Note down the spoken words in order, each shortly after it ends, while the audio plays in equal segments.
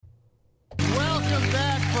Welcome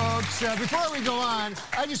back, folks. Before we go on,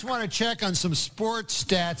 I just want to check on some sports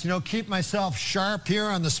stats, keep myself sharp here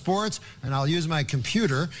on the sports, and I'll use my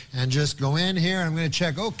computer and just go in here, and I'm going to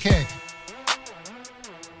check, okay.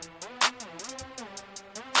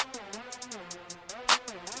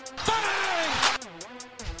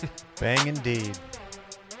 Bang indeed.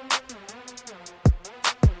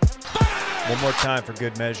 One more time for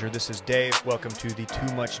good measure. This is Dave. Welcome to the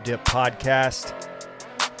Too Much Dip podcast.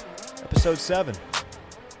 Episode 7.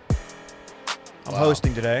 I'm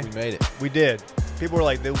hosting today. We made it. We did. People were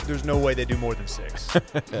like, there's no way they do more than 6.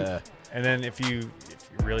 And then if you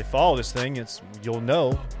really follow this thing, you'll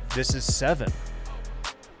know this is 7.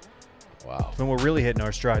 Wow. When we're really hitting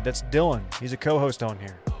our stride. That's Dylan. He's a co-host on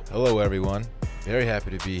here. Hello, everyone. Very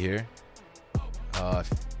happy to be here.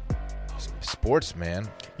 Sports, man.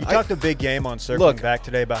 You talked a big game on Circling Back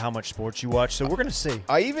today about how much sports you watch, so we're going to see.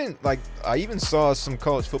 I even saw some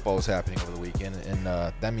college football was happening over the weekend, and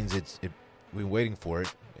that means we've been waiting for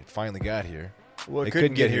it. It finally got here. Well, it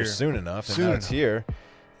couldn't get here soon enough, and now it's here.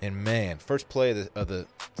 And, man, first play of the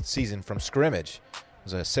season from scrimmage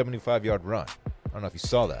was a 75-yard run. I don't know if you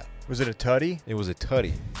saw that. Was it a tutty? It was a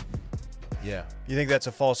tutty. Yeah. You think that's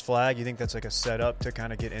a false flag? You think that's like a setup to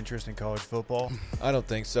kind of get interest in college football? I don't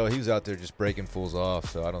think so. He was out there just breaking fools off,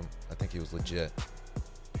 so I think he was legit.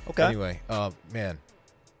 Okay. Anyway, man,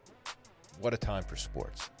 what a time for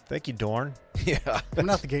sports. Thank you, Dorn. Yeah. Coming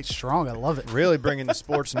out the gate strong. I love it. Really bringing the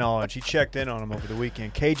sports knowledge. He checked in on him over the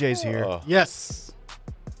weekend. KJ's here. Yes.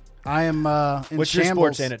 I am in What's shambles. your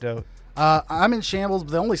sports anecdote? I'm in shambles,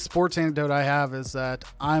 but the only sports anecdote I have is that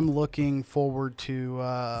I'm looking forward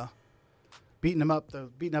to beating up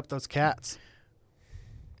those cats.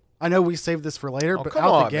 I know we saved this for later, but come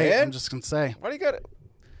out on, the gate, man. I'm just going to say. Why do you got it?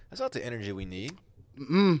 That's not the energy we need.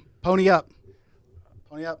 Pony up.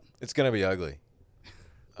 Pony up. It's going to be ugly.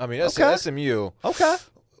 I mean, Okay. SMU Okay.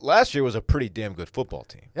 last year was a pretty damn good football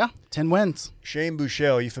team. Yeah, 10 wins. Shane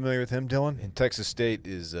Bouchel. You familiar with him, Dylan? And Texas State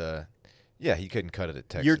is, he couldn't cut it at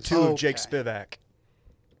Texas. Year 2 of Jake Okay. Spivak.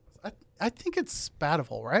 I think it's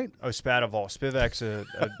Spatival, right? Oh, Spatival. Spivak's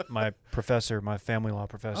my professor, my family law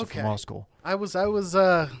professor from law school. I was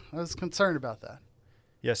concerned about that.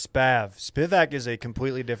 Yeah, Spav. Spivak is a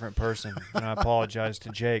completely different person, and I apologize to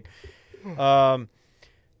Jake.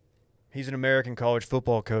 He's an American college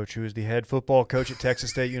football coach who is the head football coach at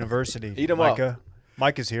Texas State University. Eat him Micah. up.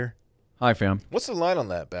 Mike is here. Hi, fam. What's the line on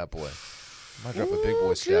that bad boy? I might drop a big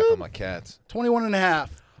boy stack on my cats. 21.5.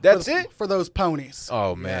 That's it? For those ponies.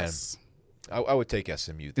 Oh, man. Yes. I would take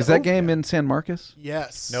SMU. Is that game in San Marcos?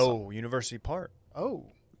 Yes. No, University Park. Oh.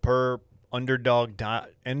 Per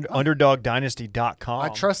UnderdogDynasty.com. I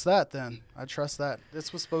trust that then. I trust that.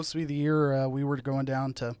 This was supposed to be the year we were going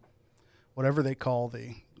down to whatever they call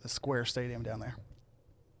the square stadium down there.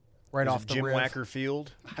 Right Is off it the Jim riv. Wacker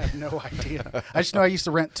Field. I have no idea. I just know I used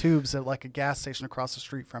to rent tubes at like a gas station across the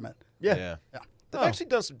street from it. Yeah. They've actually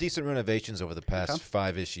done some decent renovations over the past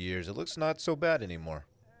 5-ish years. It looks not so bad anymore.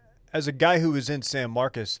 As a guy who was in San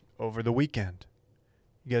Marcos over the weekend,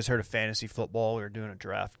 you guys heard of fantasy football? We were doing a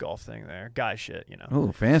draft golf thing there. Guy shit,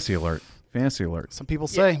 Oh, fancy alert. Fancy alert. Some people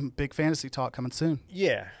say big fantasy talk coming soon.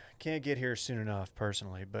 Yeah. Can't get here soon enough,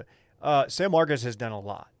 personally. But San Marcos has done a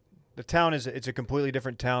lot. The town it's a completely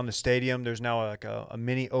different town. The stadium, there's now like a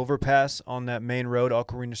mini overpass on that main road,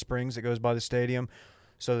 Ocarina Springs, that goes by the stadium.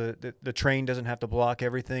 So the train doesn't have to block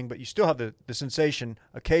everything, but you still have the sensation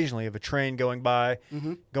occasionally of a train going by,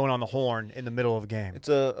 going on the horn in the middle of a game. It's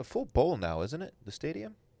a full bowl now, isn't it? The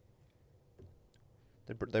stadium?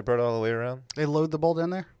 They brought it all the way around? They load the bowl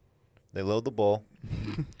down there? They load the bowl.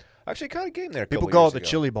 Actually, caught a game there a People couple call years it the ago.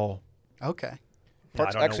 Chili Bowl. Okay.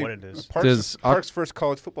 Parks, I don't actually, know what it is. Parks' first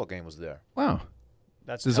college football game was there. Wow.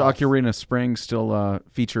 That's Does tough. Ocarina Springs still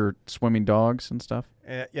feature swimming dogs and stuff?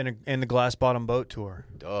 And the glass bottom boat tour.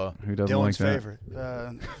 Duh. Who doesn't Dylan's like that? favorite.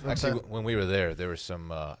 Actually, when we were there were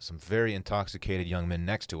some very intoxicated young men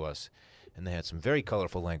next to us, and they had some very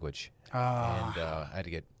colorful language. And I had to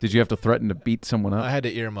get. Did you have to threaten to beat someone up? I had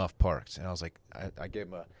to earmuff Parks, and I was like, I gave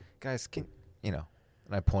him guys, and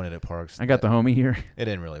I pointed at Parks. I got the homie here. It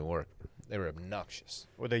didn't really work. They were obnoxious.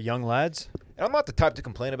 Were they young lads? And I'm not the type to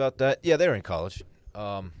complain about that. Yeah, they were in college.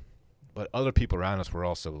 But other people around us were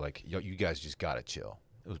also like, yo, you guys just got to chill.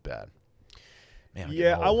 It was bad. Man,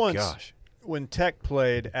 when Tech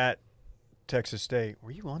played at Texas State,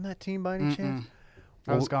 were you on that team by any chance?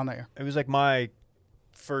 I was gone there. It was like my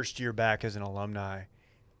first year back as an alumni,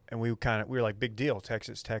 and we were like, big deal.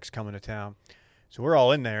 Tech's coming to town. So we're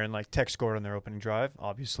all in there, and like Tech scored on their opening drive,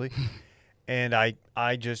 obviously. And I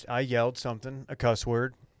yelled something, a cuss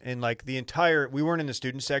word, and like we weren't in the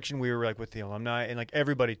student section. We were like with the alumni, and like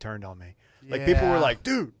everybody turned on me. Like people were like,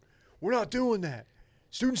 "Dude, we're not doing that.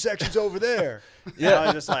 Student section's over there." Yeah, I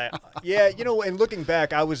was just like, yeah, And looking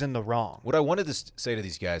back, I was in the wrong. What I wanted to say to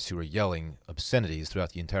these guys who were yelling obscenities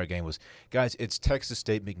throughout the entire game was, guys, it's Texas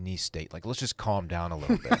State, McNeese State. Like, let's just calm down a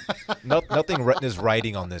little bit. Nothing is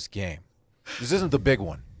writing on this game. This isn't the big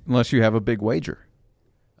one. Unless you have a big wager.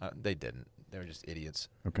 They didn't. They were just idiots.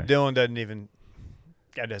 Okay. Dylan doesn't even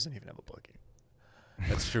have a bookie.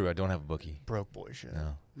 That's true. I don't have a bookie. Broke boy shit.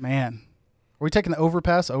 No. Man. Are we taking the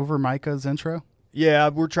overpass over Micah's intro? Yeah,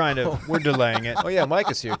 we're delaying it. Oh, yeah,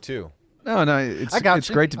 Mike is here, too. No, it's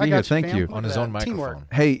great to be here. Thank you. On his own microphone.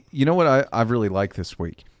 Teamwork. Hey, you know what I've really liked this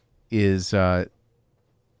week is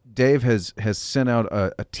Dave has sent out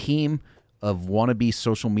a team of wannabe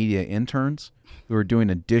social media interns who are doing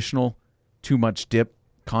additional Too Much Dip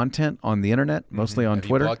content on the internet, mostly on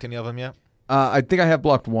Twitter. Have you blocked any of them yet? I think I have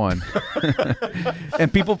blocked one.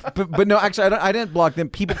 And people, but no, actually, I didn't block them.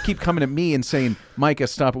 People keep coming at me and saying, Micah,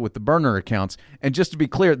 stop it with the burner accounts. And just to be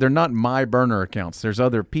clear, they're not my burner accounts. There's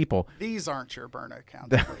other people. These aren't your burner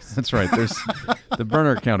accounts. That's right. The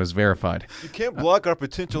burner account is verified. You can't block our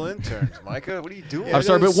potential interns, Micah. What are you doing? I'm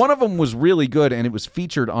sorry, but one of them was really good, and it was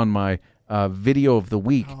featured on my video of the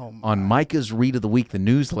week on Micah's Read of the Week, the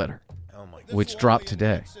newsletter, which dropped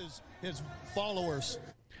today. His followers.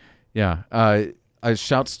 Yeah.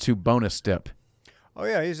 Shouts to Bonus Dip. Oh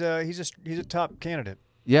yeah, he's a top candidate.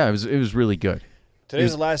 Yeah, it was really good.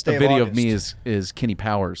 Today's the last day the video of of me is Kenny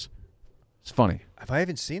Powers. It's funny. Have I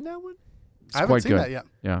even seen that one? It's I haven't quite seen good. that yet.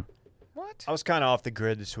 Yeah. What? I was kind of off the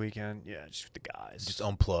grid this weekend. Yeah, just with the guys. Just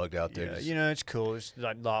unplugged out there. Yeah, it's cool. Just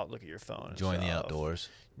like look at your phone. Enjoying the outdoors.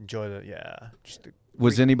 Enjoy just the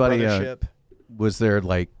Was anybody? brothership. Was there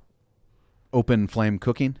like open flame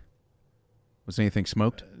cooking? Was anything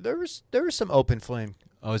smoked? There was some open flame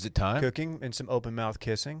Oh, is it time? cooking and some open mouth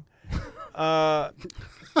kissing. Well,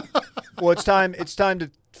 it's time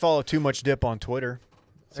to follow Too Much Dip on Twitter.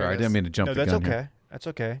 Sorry, I didn't mean to jump No, the that's gun okay. here. That's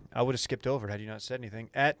okay. I would have skipped over it had you not said anything.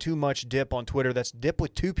 At Too Much Dip on Twitter. That's dip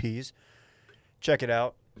with 2 P's. Check it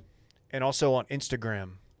out. And also on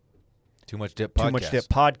Instagram. Too Much Dip Podcast. Too Much Dip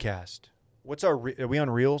Podcast. What's our? Are we on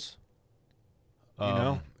Reels? You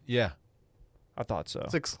know? Yeah. I thought so.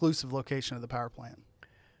 It's exclusive location of the power plant.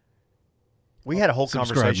 We had a whole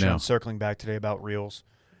Subscribe conversation now. circling back today about Reels.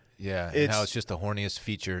 Yeah. And how it's just the horniest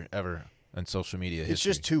feature ever on social media history.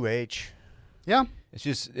 It's just 2H. Yeah. It's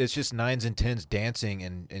just 9s and 10s dancing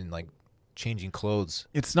and like changing clothes.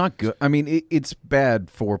 It's not good. I mean, it's bad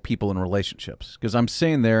for people in relationships because I'm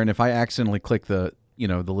sitting there, and if I accidentally click the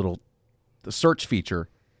search feature,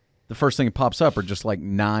 the first thing that pops up are just like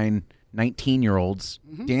 19-year-olds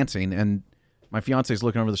dancing, and my fiance's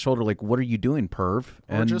looking over the shoulder like, "What are you doing, perv?"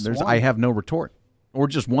 And just one. I have no retort, or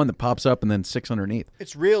just one that pops up and then 6 underneath.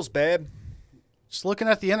 It's Reels, babe. Just looking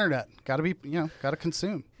at the internet. Got to be, got to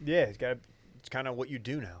consume. Yeah, it's kind of what you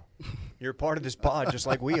do now. You're part of this pod just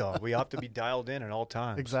like we are. We have to be dialed in at all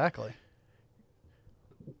times. Exactly.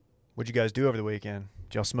 What'd you guys do over the weekend?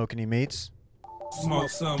 Did y'all smoke any meats? Smoke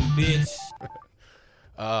some, bitch.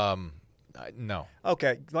 No.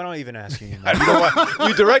 Okay, why don't I even ask you? You know what?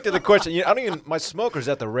 You directed the question. I don't even. My smoker's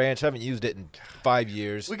at the ranch. I haven't used it in 5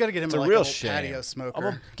 years. We got to get him It's a a like real a shame. patio smoker. I'm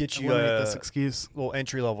gonna get you eliminate a this excuse. little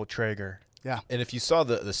entry-level Traeger. Yeah. And if you saw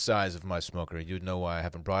the size of my smoker, you'd know why I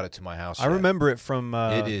haven't brought it to my house I yet. remember it from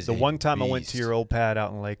It is the a one time I went to beast. your old pad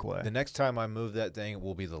out in Lakeway. The next time I move that thing, it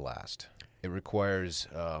will be the last. It requires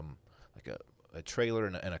like a trailer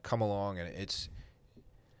and a come along, and it's.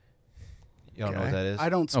 You don't know what that is? I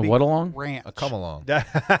don't A speak what along? ranch. A come along. I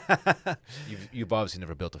You've obviously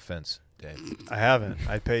never built a fence, Dave. haven't.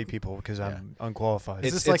 I pay people because I'm unqualified.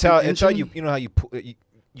 Is It's, this it's like how an it's how engine? you know how you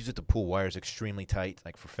use it to pull wires extremely tight,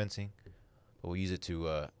 like for fencing. But we use it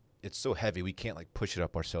to. It's so heavy we can't like push it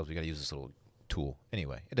up ourselves. We got to use this little tool.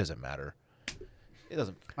 Anyway, it doesn't matter. It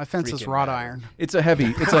doesn't. My fence is freaking wrought matter. iron. It's a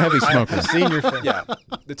heavy smoker. Senior fence. Yeah.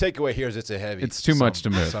 The takeaway here is it's a heavy. It's too much to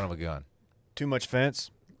move. Son of a gun. Too much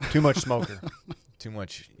fence. Too much smoker. Too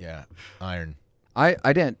much. Yeah. Iron. I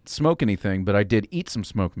didn't smoke anything, but I did eat some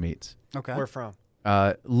smoked meats. Okay. Where from?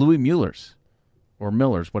 Louis Mueller's or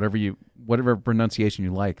Miller's, whatever pronunciation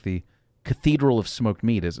you like. The Cathedral of Smoked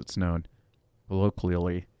Meat, as it's known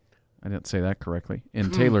locally. I didn't say that correctly. In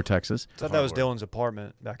Taylor, Texas. I thought that was Dylan's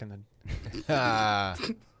apartment back in the. Ah. That's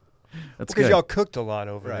Because good. y'all cooked a lot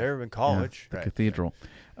over Right. there in college. The Right, Cathedral.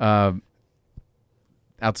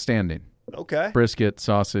 Outstanding. Okay. Brisket,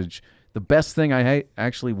 sausage. The best thing I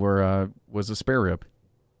actually was a spare rib.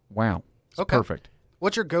 Wow. It's Okay. perfect.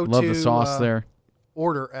 What's your go-to Love the sauce there.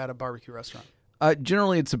 order at a barbecue restaurant?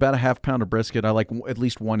 Generally, it's about a half pound of brisket. I like at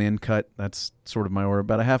least one end cut. That's sort of my order.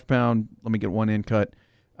 About a half pound. Let me get one end cut.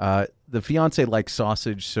 The fiance likes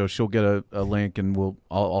sausage, so she'll get a link, and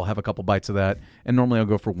I'll have a couple bites of that. And normally I'll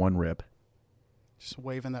go for one rib. Just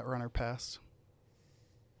waving that runner past.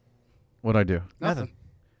 What'd I do? Nothing.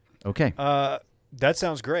 Okay. That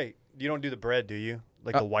sounds great. You don't do the bread, do you?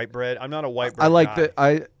 Like the white bread? I'm not a white bread I like guy.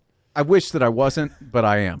 that. I wish that I wasn't, but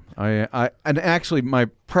I am. And actually my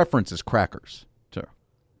preference is crackers too.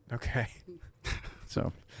 Okay.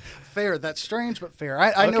 So Fair. That's strange, but fair.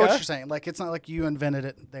 I know what Okay. you're saying. Like, it's not like you invented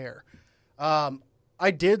it there.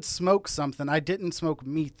 I did smoke something. I didn't smoke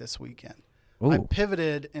meat this weekend. I Ooh.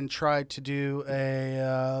 pivoted and tried to do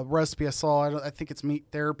a recipe I saw. I think it's Meat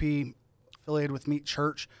Therapy, affiliated with Meat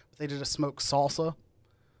Church. But they did a smoked salsa.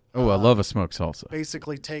 I love a smoked salsa.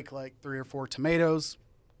 Basically, take like 3 or 4 tomatoes,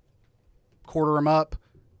 quarter them up,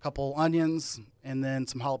 a couple onions, and then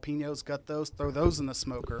some jalapenos. Gut those, throw those in the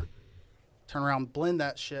smoker. Turn around, blend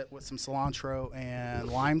that shit with some cilantro and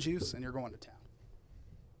lime juice, and you're going to town.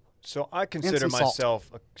 So I consider some salt.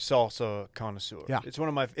 myself a salsa connoisseur. Yeah.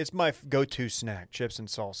 It's my go-to snack, chips and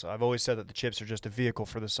salsa. I've always said that the chips are just a vehicle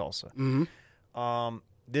for the salsa. Mm-hmm.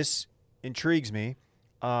 This intrigues me.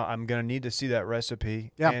 I'm going to need to see that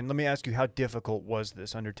recipe. Yeah. And let me ask you, how difficult was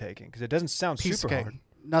this undertaking? Because it doesn't sound Piece super of cake. hard.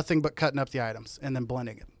 Nothing but cutting up the items and then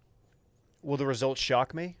blending it. Will the results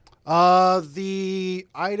shock me? The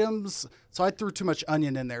items, so I threw too much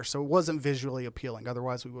onion in there, so it wasn't visually appealing.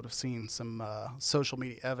 Otherwise, we would have seen some social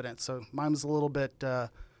media evidence. So mine was a little bit of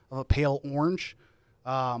a pale orange.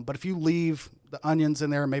 But if you leave the onions in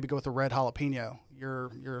there and maybe go with a red jalapeno,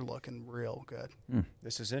 you're looking real good.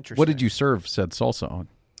 This is interesting. What did you serve said salsa on?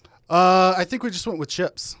 I think we just went with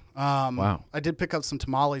chips. Wow. I did pick up some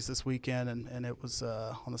tamales this weekend, and it was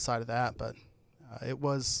on the side of that, but it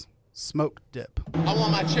was smoked dip. I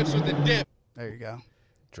want my chips with the dip. There you go.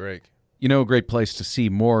 Drake. You know, a great place to see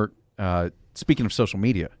more. Speaking of social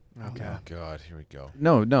media. Okay. Oh, God. Here we go.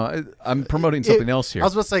 No, I'm promoting something else here. I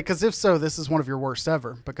was about to say, because if so, this is one of your worst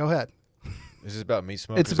ever, but go ahead. Is this about meat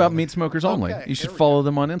smokers? It's about only? meat smokers only. Okay, You should here we follow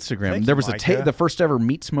them on Instagram. Thank There you, was Micah. the first ever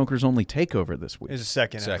meat smokers only takeover this week. It was a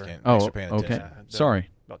second. Second. Ever. Oh, Thanks for paying okay. attention. Sorry.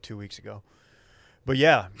 About 2 weeks ago. But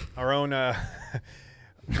yeah, our own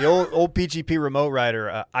the old PGP remote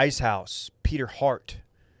rider, Ice House, Peter Hart,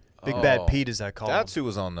 Big Bad Oh, Pete as I call That's him. who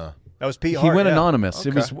was on the. That was Pete He Hart. went yeah. anonymous.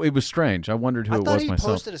 Okay. It was strange. I wondered who I it thought was he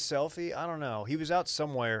myself. posted a selfie. I don't know. He was out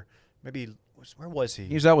somewhere. Maybe where was he?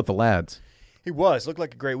 He was out with the lads. He was. Looked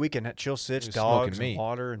like a great weekend. Had chill sitch, He was smoking dogs, meat. and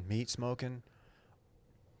water, and meat smoking.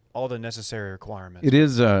 All the necessary requirements. It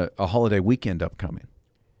is a holiday weekend upcoming.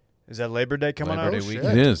 Is that Labor Day coming Labor up? Day weekend.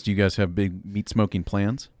 shit. It is. Do you guys have big meat smoking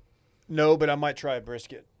plans? No, but I might try a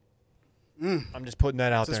brisket. I'm just putting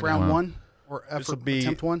that out Is this there. round now. one or This will effort be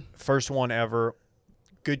attempt one? first one ever.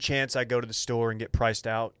 Good chance I go to the store and get priced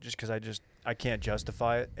out just because I can't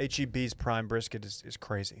justify it. HEB's prime brisket is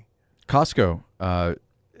crazy. Costco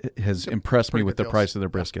has impressed me pretty with good the deals. price of their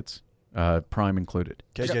briskets, prime included.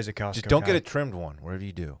 KJ's a Costco Just don't get guy. a trimmed one, whatever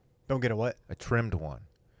you do. Don't get a what? A trimmed one.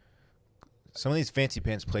 Some of these fancy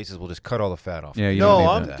pants places will just cut all the fat off. Yeah, you No,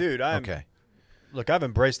 don't need that. dude. Okay. Look, I've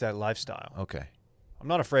embraced that lifestyle. Okay. I'm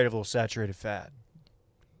not afraid of a little saturated fat.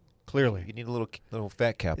 Clearly, You need a little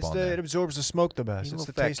fat cap it's on it there. absorbs the smoke the best. Need a It's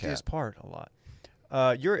the little fat tastiest cap. part. A lot.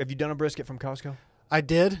 Have you done a brisket from Costco? I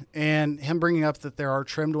did, and him bringing up that there are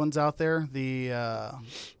trimmed ones out there, the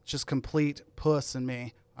just complete puss in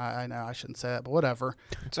me. I know I shouldn't say that, but whatever.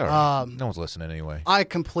 It's all right. Um, No one's listening anyway. I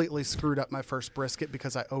completely screwed up my first brisket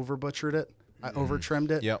because I over butchered it. I over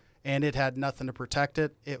trimmed it. Yep. And it had nothing to protect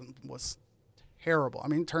it. It was terrible. I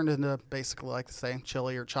mean, it turned into basically like the same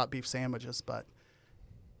chili or chopped beef sandwiches, but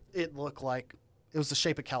it looked like it was the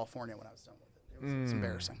shape of California when I was done with it. It was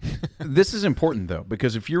embarrassing. This is important, though,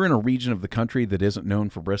 because if you're in a region of the country that isn't known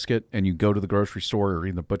for brisket and you go to the grocery store or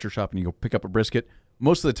in the butcher shop and you go pick up a brisket,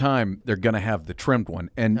 most of the time they're going to have the trimmed one.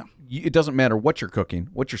 And it doesn't matter what you're cooking,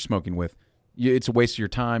 what you're smoking with. It's a waste of your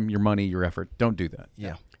time, your money, your effort. Don't do that.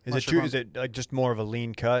 Yeah. Is it true? Is it like just more of a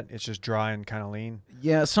lean cut? It's just dry and kind of lean.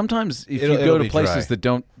 Yeah, sometimes if It'll you go to be places dry. that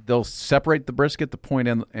don't, they'll separate the brisket, the point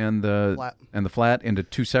and the Flat. and the flat into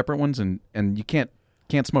two separate ones, and you can't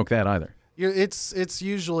smoke that either. It's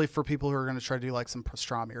usually for people who are going to try to do like some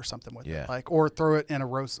pastrami or something with Yeah. it, like or throw it in a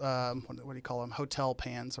roast. What do you call them? Hotel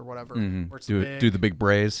pans or whatever. Where it's big. Do the big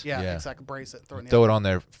braise. Yeah, Yeah. exactly. Braise it. Throw it in the Throw it oven. on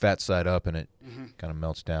there, fat side up, and it kind of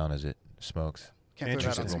melts down as it smokes. Can't throw that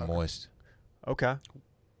Just a on little smoker. moist. Okay.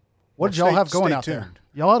 What did y'all Stay- have going stay out there? tuned.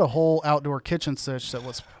 Y'all had a whole outdoor kitchen sitch that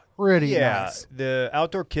was pretty Yeah, nice. the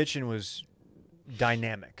outdoor kitchen was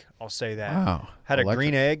dynamic. I'll say that. Wow. Had a Electric.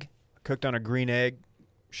 green egg, cooked on a green egg.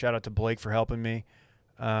 Shout out to Blake for helping me.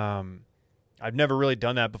 I've never really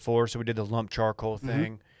done that before, so we did the lump charcoal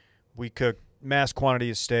thing. We cooked mass quantity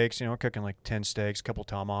of steaks. We're cooking like 10 steaks, a couple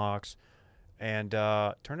tomahawks, and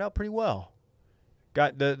turned out pretty well.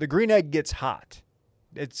 Got the green egg gets hot.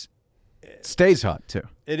 It Stays hot too.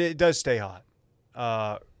 It does stay hot.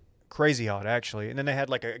 Crazy hot, actually. And then they had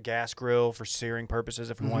like a gas grill for searing purposes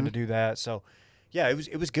if we wanted to do that. So, yeah,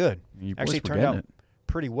 it was good. You boys Actually, were turned getting out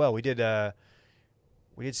pretty well. We did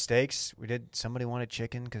steaks. Somebody wanted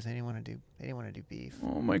chicken because they didn't want to do beef.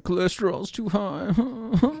 Oh, my cholesterol's too high.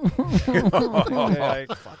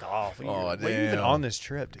 Fuck off. Oh, Why are you even damn. on this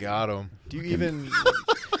trip, dude? Got him. Do you even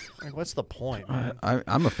like, what's the point, man?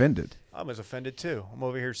 I'm offended. I was offended too. I'm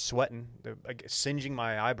over here sweating, singeing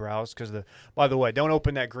my eyebrows because by the way, don't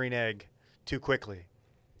open that green egg too quickly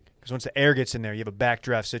because once the air gets in there, you have a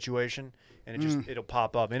backdraft situation and it'll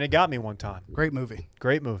pop up. And it got me one time. Great movie.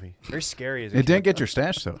 Great movie. Very scary. As a It kid. didn't get your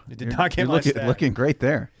stash though. It did not get my looking, stash. looking great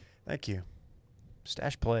there. Thank you.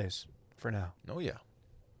 Stash plays for now. Oh, yeah.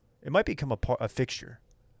 It might become a fixture.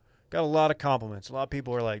 Got a lot of compliments. A lot of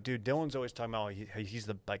people are like, dude, Dylan's always talking about he's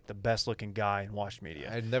the best looking guy in Wash Media.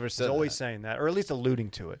 I never said He's always that. saying that, or at least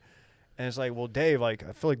alluding to it. And it's like, well, Dave, like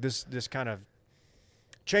I feel like this kind of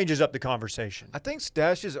changes up the conversation. I think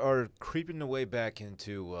stashes are creeping their way back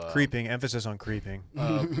into Creeping, emphasis on creeping.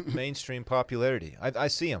 mainstream popularity. I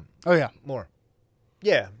see them Oh, yeah. more.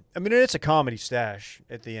 Yeah, I mean it's a comedy stash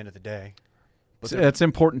at the end of the day. But It's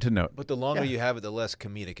important to note. But the longer Yeah. you have it, the less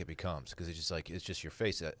comedic it becomes because it's just your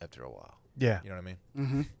face after a while. Yeah, You know what I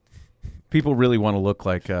mean? People really want to look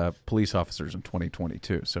like police officers in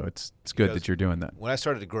 2022, so it's good Because that you're doing that. When I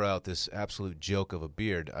started to grow out this absolute joke of a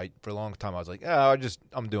beard, for a long time I was like,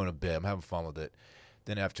 I'm doing a bit. I'm having fun with it.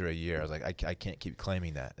 Then after a year, I was like, I can't keep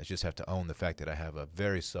claiming that. I just have to own the fact that I have a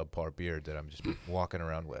very subpar beard that I'm just walking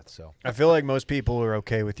around with. So I feel like most people are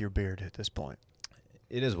okay with your beard at this point.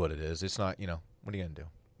 it is what it is. It's not, what are you going to do?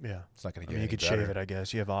 Yeah, It's not going I to get mean you any could better. shave it, I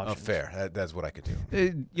guess. You have Oh, options. fair. That's what I could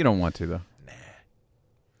do. You don't want to though.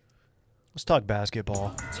 Let's talk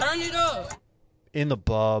basketball. Turn it up. In the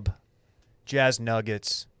Bubb, Jazz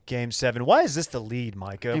Nuggets, Game 7. Why is this the lead,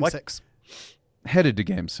 Micah? Game Why, 6. Headed to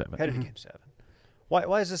Game 7. Headed to Game 7.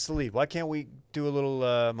 Why is this the lead? Why can't we do a little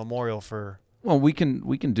memorial for? Well, we can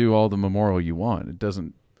do all the memorial you want. It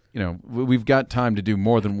doesn't, we've got time to do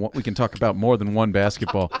more than one. We can talk about more than one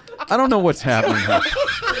basketball. I don't know what's happening here.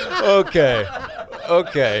 Okay.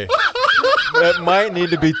 That might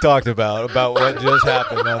need to be talked about what just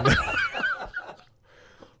happened on there.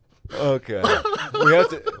 Okay.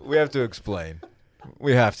 We have to explain.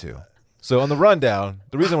 We have to. So on the rundown,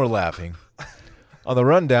 the reason we're laughing, on the I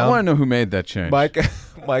rundown, want to know who made that change.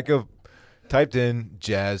 Micah typed in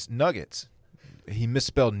Jazz Nuggets. He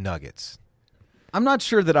misspelled Nuggets. I'm not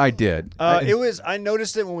sure that I did. I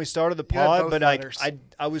noticed it when we started the You had pod, both but letters.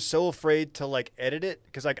 I was so afraid to edit it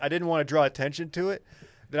because I didn't want to draw attention to it.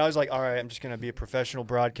 That I was like, all right, I'm just gonna be a professional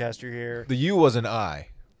broadcaster here. The U was an I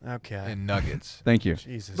Okay. in Nuggets. Thank you.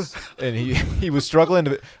 Jesus. And he was struggling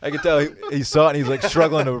to. I could tell he saw it and he's like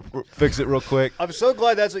struggling to fix it real quick. I'm so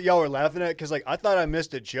glad that's what y'all were laughing at because I thought I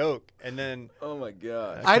missed a joke and then Oh my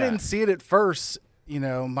god! I didn't see it at first.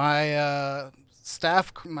 My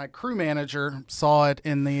my crew manager saw it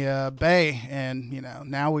in the bay, and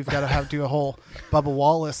now we've got to do a whole Bubba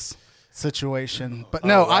Wallace situation. But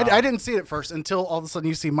no, I didn't see it at first until all of a sudden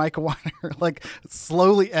you see Micah Weiner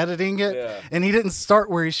slowly editing it, and he didn't start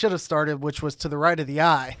where he should have started, which was to the right of the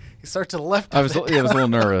eye. He started to the left. I was a little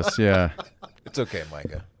nervous. Yeah. It's okay,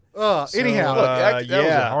 Micah. Anyhow, Look, that was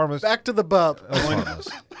yeah. a harmless. back to the Bubb.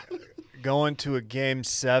 going to a Game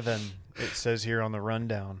 7. It says here on the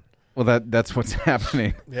rundown. Well, that's what's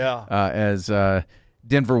happening. Yeah. As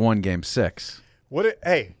Denver won Game 6.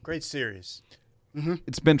 Hey, great series.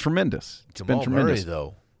 It's been tremendous. It's Jamal been tremendous.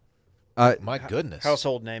 Murray, Uh, My goodness,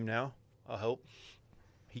 Household name now. I hope.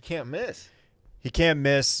 he can't miss. He can't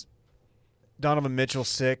miss. Donovan Mitchell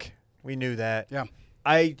sick. We knew that. Yeah,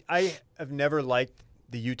 I have never liked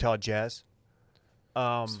the Utah Jazz.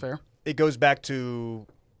 that's fair. It goes back to,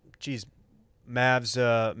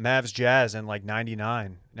 Mavs Jazz in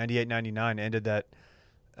 99, 98, 99 ended that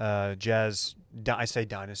Jazz. I say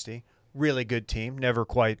dynasty. Really good team. Never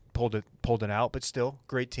quite pulled it out, but still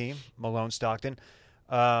great team. Malone, Stockton.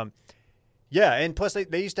 Yeah, and plus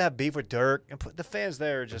they used to have beef with Dirk, and the fans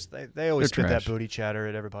there are just they always They're spit that trash. booty chatter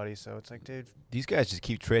at everybody. So it's like, dude, These guys just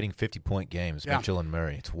keep trading 50-point games. Yeah. Mitchell and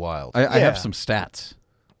Murray. It's wild. I Yeah. have some stats.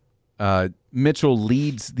 Mitchell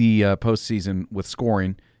leads the postseason with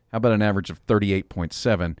scoring. How about an average of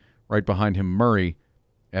 38.7? Right behind him, Murray,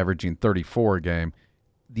 averaging 34 a game.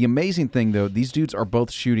 The amazing thing, though, these dudes are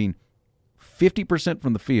both shooting 50%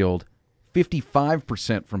 from the field,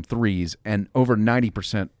 55% from threes, and over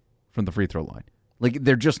 90% from the free throw line. Like,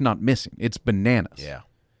 they're just not missing. It's bananas. Yeah.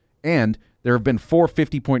 And there have been 4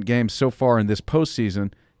 50-point games so far in this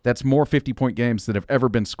postseason. That's more 50-point games that have ever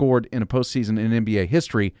been scored in a postseason in NBA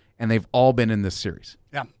history, and they've all been in this series.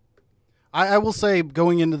 Yeah. I will say,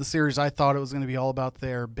 going into the series, I thought it was going to be all about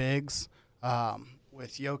their bigs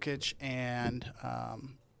with Jokic and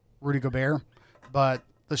Rudy Gobert. But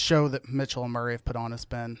the show that Mitchell and Murray have put on has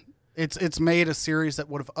been it's made a series that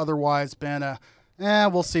would have otherwise been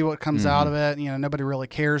we'll see what comes out of it. You know, nobody really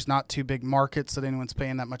cares. Not two big markets that anyone's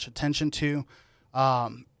paying that much attention to.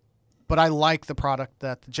 But I like the product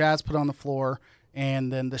that the Jazz put on the floor,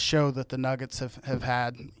 and then the show that the Nuggets have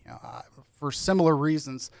had for similar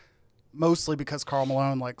reasons, mostly because Karl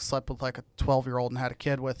Malone slept with a 12-year-old and had a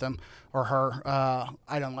kid with him or her.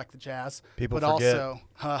 I don't like the Jazz. People but forget. Also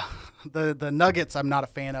the Nuggets I'm not a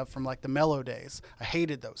fan of from the Melo days. I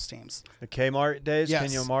hated those teams. The Kmart days, Yes,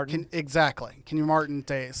 Kenyon Martin. Exactly. Kenyon Martin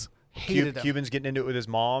days. Hated them. Cuban's getting into it with his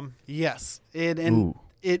mom. Yes. Ooh.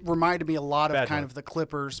 It reminded me a lot of Bad kind one. of the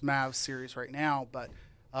Clippers-Mavs series right now. But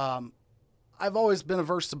I've always been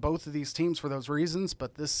averse to both of these teams for those reasons.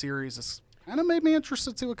 But this series has kind of made me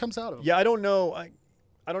interested to see what comes out of it. Yeah, I don't know. I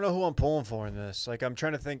don't know who I'm pulling for in this. I'm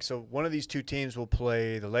trying to think. So one of these two teams will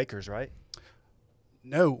play the Lakers, right?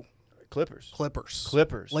 No. Clippers. Clippers.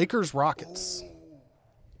 Lakers, Rockets.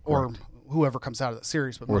 Or whoever comes out of that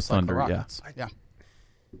series, but Or most likely Thunder, yeah. Rockets. Yeah.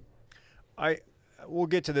 We'll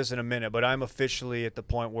get to this in a minute, but I'm officially at the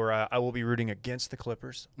point where I will be rooting against the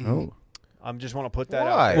Clippers. Oh. I just want to put that Why?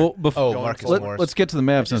 out there. Well, before, Marcus Let- Morris. let's get to the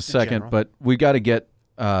Mavs in a Just in second, general. but we got to get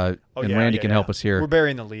and yeah, Randy yeah, can yeah. help us here. We're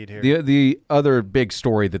burying the lead here. The other big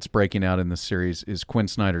story that's breaking out in this series is Quin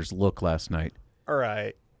Snyder's look last night. All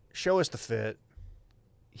right. Show us the fit.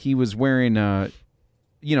 He was wearing, all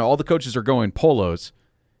the coaches are going polos,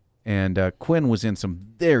 and Quinn was in some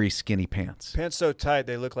very skinny pants. Pants so tight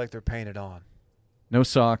they look like they're painted on. No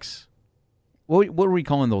socks. What are we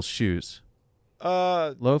calling those shoes?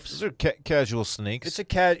 Loafs? Those are casual sneaks.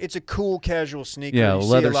 It's a cool casual sneaker. Yeah, You see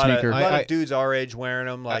leather a lot sneaker. Of, a lot I- of dudes our age wearing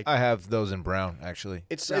them. I have those in brown, actually.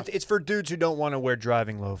 It's for dudes who don't want to wear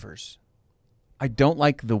driving loafers. I don't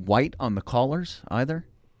like the white on the collars either.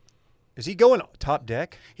 Is he going top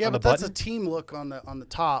deck? Yeah, on but the that's button? a team look on the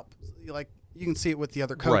top. You can see it with the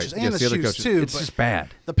other coaches and Yes, the other shoes coaches. too. It's but just bad.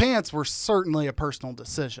 the pants were certainly a personal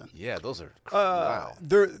decision. Yeah, those are wow.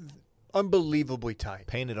 They're unbelievably tight.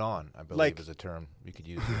 Painted on, I believe, Like- is a term you could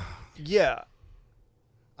use here. Yeah.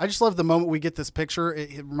 I just love the moment we get this picture.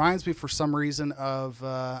 It reminds me for some reason of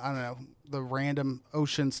I don't know, the random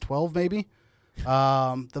Ocean's 12 maybe.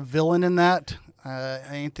 The villain in that,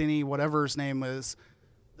 Anthony, whatever his name is,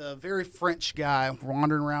 the very French guy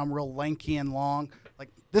wandering around real lanky and long.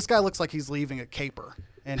 This guy looks like he's leaving a caper,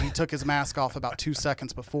 and he took his mask off about 2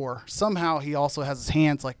 seconds before. Somehow he also has his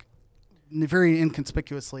hands very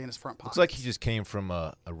inconspicuously in his front pockets. Looks like he just came from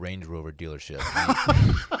a Range Rover dealership,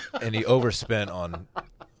 and he overspent on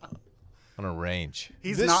a Range.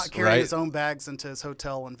 He's This- not carrying right? his own bags into his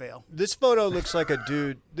hotel in Vail. This photo looks like a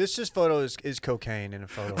dude. This photo is cocaine in a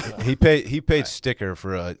photo. He paid sticker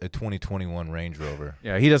for a 2021 Range Rover.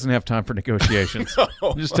 Yeah, he doesn't have time for negotiations.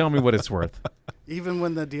 Just tell me what it's worth. Even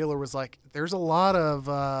when the dealer was like, there's a lot of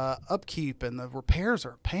upkeep and the repairs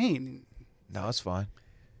are a pain. No, it's fine.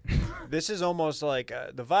 This is almost like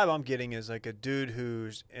the vibe I'm getting is like a dude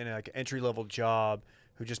who's in an entry-level job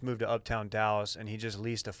who just moved to uptown Dallas and he just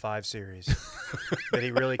leased a 5 Series that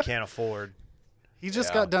he really can't afford. He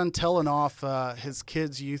just got done telling off his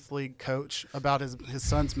kids' youth league coach about his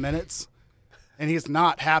son's minutes, and he's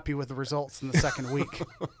not happy with the results in the second week.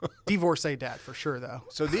 Divorcee dad for sure, though.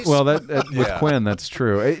 So these Well, that with Yeah. Quinn, that's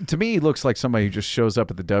true. To me, he looks like somebody who just shows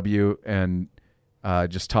up at the W and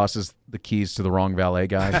just tosses the keys to the wrong valet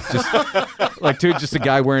guy. Just a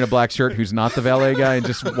guy wearing a black shirt who's not the valet guy and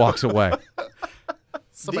just walks away.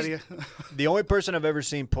 Somebody. the only person I've ever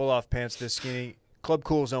seen pull off pants this skinny, Club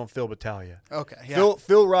Cool's own Phil Battaglia. Okay, yeah.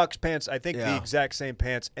 Phil rocks pants, I think the Yeah. exact same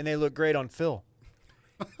pants, and they look great on Phil.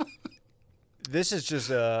 This is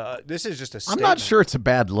just a I'm statement. not sure it's a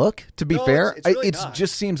bad look, to be No, fair. it's really It not.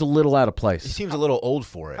 just seems a little out of He place. seems a little old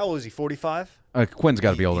for it. How old is he? 45. Quinn's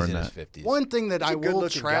got to be older He's than in that. his 50s. One thing that He's I a will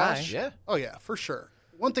good-looking trash. guy. Yeah. Oh, yeah, for sure.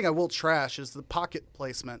 One thing I will trash is the pocket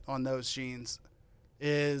placement on those jeans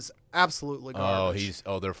is absolutely garbage.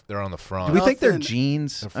 They're on the front. Do we think they're Nothing-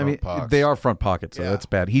 jeans? They're I mean, front pockets. they are front pockets, so Yeah. that's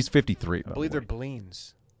bad. He's 53. I believe they're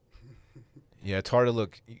Bleens. Yeah, it's hard to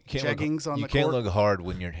look. You can't Jeggings look, on you the can't court. look hard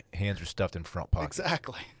when your hands are stuffed in front pockets.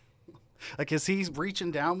 Exactly. Like, is he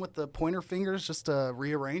reaching down with the pointer fingers just to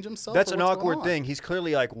rearrange himself? That's or an what's going awkward on? thing. He's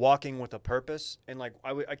clearly like walking with a purpose, and like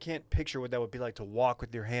I can't picture what that would be like to walk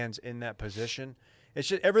with your hands in that position. It's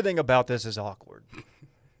just everything about this is awkward.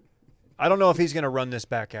 I don't know if he's going to run this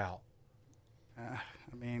back out.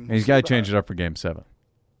 I mean, And he's got to change it up for Game 7.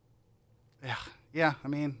 Yeah. I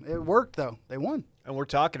mean, it worked though. They won. And we're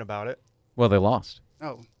talking about it. Well, they lost.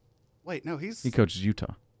 Oh, wait, no, He coaches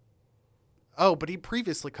Utah. Oh, but he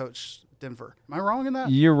previously coached Denver. Am I wrong in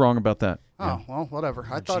that? You're wrong about that. Oh, Yeah. well, whatever.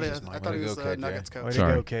 I thought Jesus, it. I Mike. thought he Way to was go, the KJ. Nuggets Way coach. to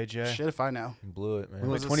Sorry. go, KJ. Shit, if I know. You blew it, man. We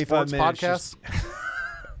went Was it 25 sports minutes. podcast?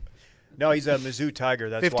 No, he's a Mizzou Tiger.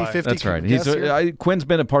 That's 50-50. why. That's Can right. you He's guess here? Quinn's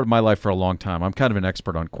been a part of my life for a long time. I'm kind of an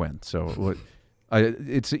expert on Quinn, so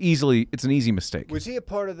it's an easy mistake. Was he a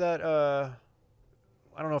part of that?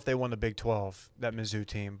 I don't know if they won the Big 12, that Mizzou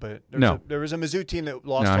team, but there was a Mizzou team that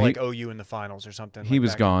lost No, to he- like OU in the finals or something. He like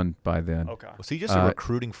was back gone by then. Okay. Was he just a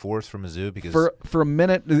recruiting force for Mizzou? Because For a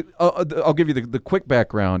minute, I'll give you the quick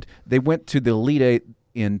background. They went to the Elite Eight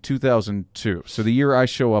in 2002. So the year I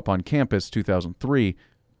show up on campus, 2003,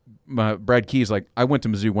 Brad Key's like, I went to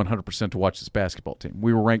Mizzou 100% to watch this basketball team.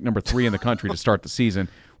 We were ranked number 3 in the country to start the season.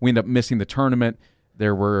 We ended up missing the tournament.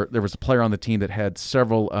 There was a player on the team that had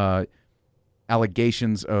several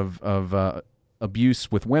allegations of abuse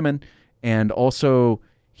with women, and also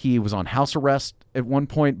he was on house arrest at one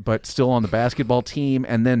point, but still on the basketball team.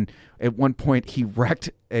 And then at one point he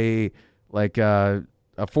wrecked a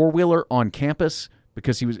 4-wheeler on campus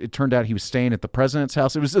because it turned out he was staying at the president's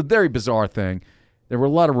house. It was a very bizarre thing. There were a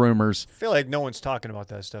lot of rumors. I feel like no one's talking about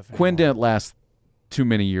that stuff anymore. Quinn didn't last too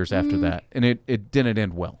many years after that, and it didn't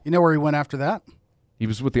end well. You know where he went after that? He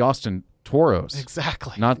was with the Austin Toros,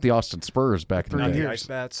 Exactly. not the Austin Spurs back in the Not day. the years. ice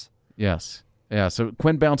bats. Yes. Yeah, so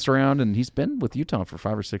Quinn bounced around, and he's been with Utah for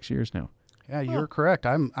 5 or 6 years now. Yeah, you're correct.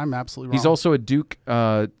 I'm absolutely wrong. He's also a Duke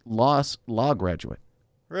law graduate.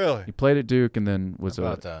 Really? He played at Duke and then was how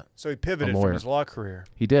about that? So he pivoted A from lawyer. his law career.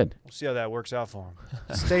 He did. We'll see how that works out for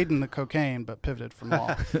him. stayed in the cocaine, but pivoted from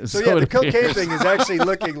law. So yeah, the it cocaine appears. thing is actually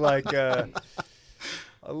looking like a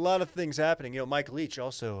lot of things happening. You know, Mike Leach,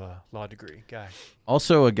 also a law degree guy.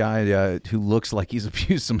 Also a guy who looks like he's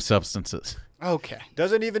abused some substances. Okay,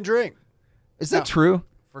 Doesn't even drink. Is that No. true?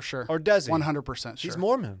 for sure. Or does he? 100% sure. He's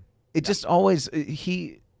Mormon. It just always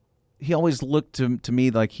he always looked to me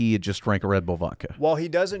like he had just drank a Red Bull vodka. While he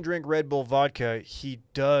doesn't drink Red Bull vodka, he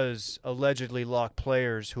does allegedly lock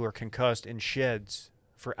players who are concussed in sheds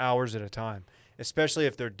for hours at a time, especially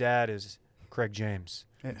if their dad is Craig James.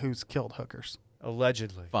 Who's killed hookers.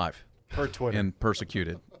 Allegedly. 5. Per Twitter. And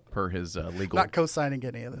persecuted per his legal. Not co-signing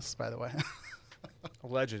any of this, by the way.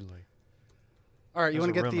 Allegedly. All right, you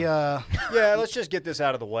There's want to a get the Yeah, let's just get this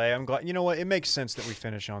out of the way. I'm glad. You know what? It makes sense that we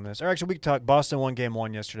finish on this. Or actually, we could talk. Boston won Game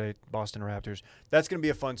 1 yesterday. Boston Raptors. That's going to be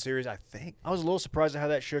a fun series, I think. I was a little surprised at how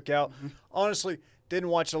that shook out. Honestly, didn't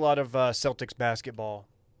watch a lot of Celtics basketball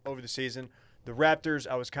over the season. The Raptors,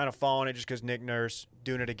 I was kind of following it just because Nick Nurse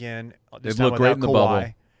doing it again. This They time look great without in the Kawhi.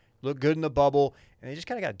 bubble. Looked good in the bubble, and they just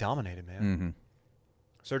kind of got dominated, man. Mm-hmm.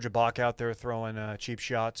 Serge Ibaka out there throwing cheap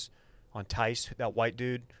shots on Tice, that white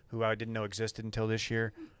dude who I didn't know existed until this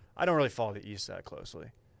year. I don't really follow the East that closely,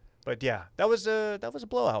 but yeah, that was a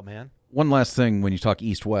blowout, man. One last thing when you talk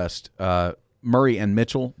East-West, Murray and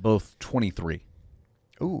Mitchell both 23.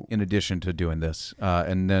 Ooh, In addition to doing this,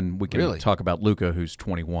 and then we can Really? talk about Luka, who's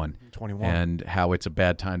 21, 21. and how it's a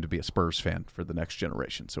bad time to be a Spurs fan for the next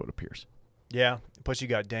generation. So it appears. Yeah. Plus you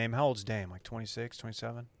got Dame. How old's Dame? Like 26,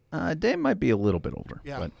 27? Dame might be a little bit older.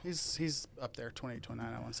 yeah, but he's up there, 28,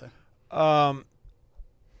 29, I want to say.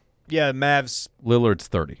 Yeah, Mavs. Lillard's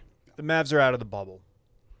 30. The Mavs are out of the bubble.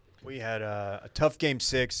 We had a tough Game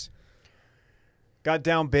 6. Got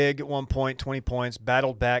down big at one point, 20 points.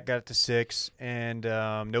 Battled back, got it to 6, and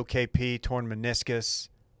no KP, torn meniscus.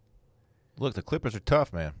 Look, the Clippers are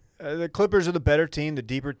tough, man. The Clippers are the better team, the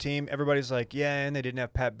deeper team. Everybody's like, yeah, and they didn't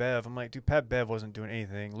have Pat Bev. I'm like, dude, Pat Bev wasn't doing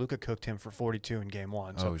anything. Luka cooked him for 42 in Game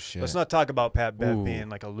 1. So Oh, shit. let's not talk about Pat Bev Ooh. being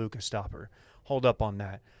like a Luka stopper. Hold up on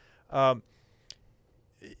that. I'm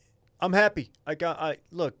happy.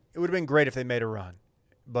 Look, it would have been great if they made a run.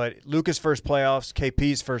 But Luka's first playoffs,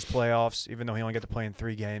 KP's first playoffs, even though he only got to play in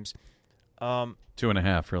 3 games.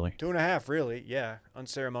 2.5, really. 2.5, really, yeah.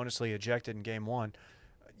 Unceremoniously ejected in Game 1.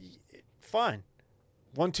 Fine.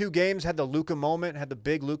 Won 2 games, had the Luka moment, had the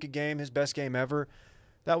big Luka game, his best game ever.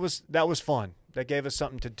 That was fun. That gave us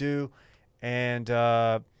something to do. And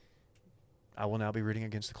I will now be rooting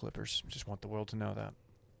against the Clippers. Just want the world to know that.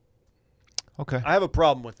 Okay. I have a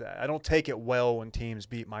problem with that. I don't take it well when teams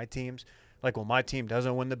beat my teams. Like when my team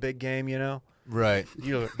doesn't win the big game, you know? Right.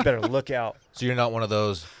 You better look out. So you're not one of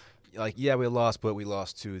those, like, yeah, we lost, but we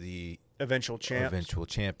lost to the eventual champ. Eventual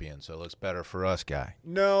champion. So it looks better for us, guy.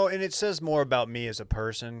 No, and it says more about me as a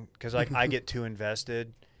person because like I get too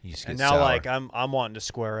invested, You just and get now sour. like I'm wanting to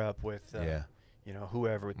square up with Yeah. you know,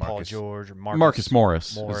 whoever, with Paul Marcus. George or Marcus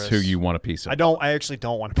Morris is who you want a piece of. I actually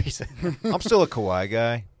don't want a piece of him. I'm still a Kawhi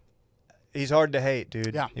guy. He's hard to hate,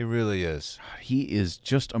 dude. Yeah. He really is. He is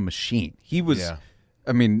just a machine. He was, Yeah.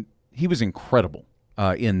 I mean, he was incredible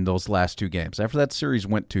in those last two games. After that series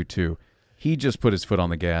went 2-2, he just put his foot on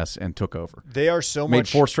the gas and took over. They are so Made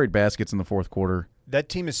much. 4 straight baskets in the fourth quarter. That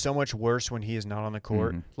team is so much worse when he is not on the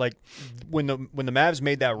court. Mm-hmm. Like when the Mavs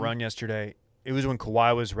made that run yesterday, it was when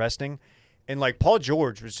Kawhi was resting, and like Paul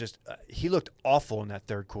George was just he looked awful in that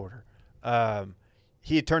third quarter.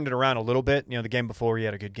 He had turned it around a little bit. You know, the game before he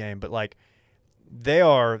had a good game, but like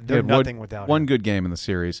they're nothing without one him. good game in the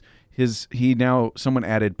series. Someone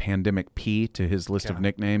added Pandemic P to his list of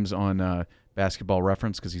nicknames on Basketball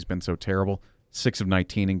Reference because he's been so terrible. 6 of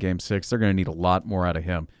 19 in Game 6. They're going to need a lot more out of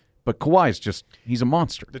him. But Kawhi's he's a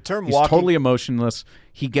monster. The term he's walking- totally emotionless.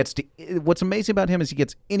 What's amazing about him is he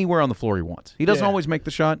gets anywhere on the floor he wants. He doesn't Yeah. always make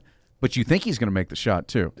the shot, but you think he's going to make the shot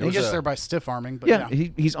too. He gets there by stiff arming, but Yeah, yeah.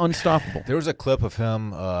 he's unstoppable. There was a clip of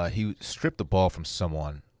him. He stripped the ball from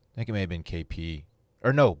someone. I think it may have been KP.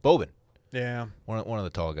 Or no, Boban. Yeah. One of the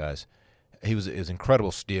tall guys. It was an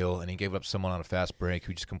incredible steal, and he gave up someone on a fast break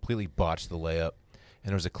who just completely botched the layup. And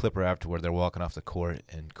there was a clipper afterward. They're walking off the court,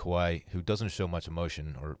 and Kawhi, who doesn't show much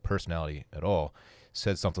emotion or personality at all,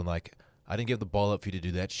 said something like, "I didn't give the ball up for you to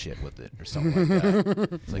do that shit with it," or something like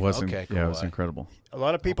that. It's like, okay, Kawhi. Yeah, it was incredible. A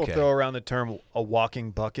lot of people Okay. throw around the term a walking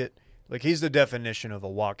bucket. Like he's the definition of a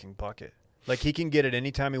walking bucket. Like he can get it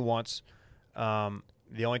anytime he wants.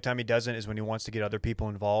 The only time he doesn't is when he wants to get other people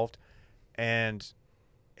involved. And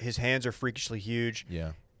his hands are freakishly huge.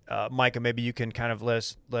 Yeah. Micah, maybe you can kind of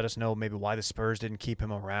let us know maybe why the Spurs didn't keep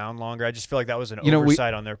him around longer. I just feel like that was an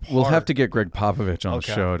oversight on their part. We'll have to get Greg Popovich on Okay.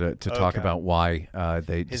 the show to talk Okay. about why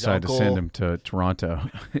they His decided to uncle. send him to Toronto.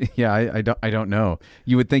 Yeah, I don't know.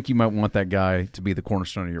 You would think you might want that guy to be the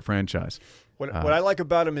cornerstone of your franchise. What I like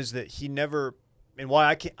about him is that he never, and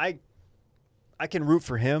why I can root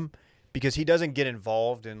for him because he doesn't get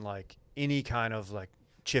involved in like any kind of like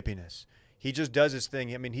chippiness. He just does his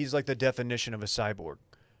thing. I mean, he's like the definition of a cyborg.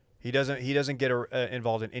 He doesn't get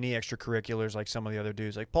involved in any extracurriculars like some of the other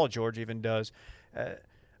dudes, like Paul George even does.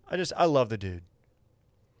 I love the dude.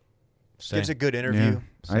 Gives a good interview.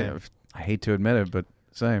 Yeah. I hate to admit it, but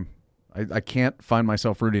same. I can't find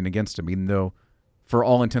myself rooting against him, even though, for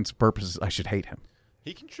all intents and purposes, I should hate him.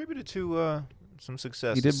 He contributed to some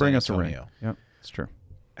success. He to did bring San us a ring. Antonio. Yep, it's true.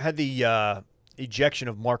 Had the ejection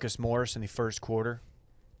of Marcus Morris in the first quarter.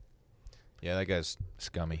 Yeah, that guy's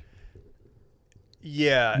scummy.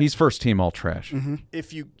 Yeah. He's first team all trash.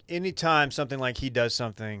 If you anytime something like he does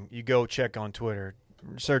something, you go check on Twitter,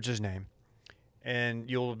 search his name, and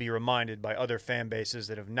you'll be reminded by other fan bases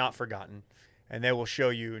that have not forgotten, and they will show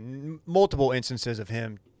you multiple instances of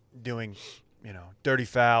him doing, dirty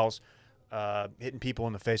fouls, hitting people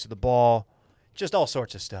in the face with the ball, just all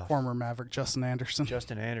sorts of stuff. Former Maverick Justin Anderson.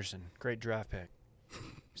 Justin Anderson, great draft pick.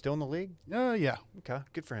 Still in the league? Yeah. Okay,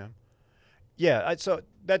 good for him. Yeah, so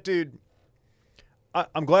that dude,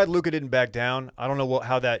 I'm glad Luka didn't back down. I don't know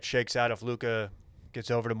how that shakes out if Luka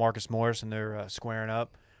gets over to Marcus Morris and they're squaring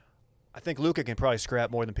up. I think Luka can probably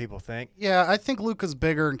scrap more than people think. Yeah, I think Luka's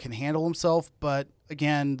bigger and can handle himself, but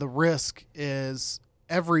again, the risk is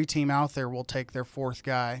every team out there will take their fourth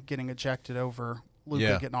guy getting ejected over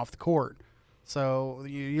Luka getting off the court. So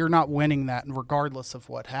you're not winning that regardless of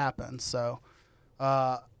what happens. So,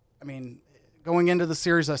 going into the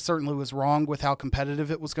series, I certainly was wrong with how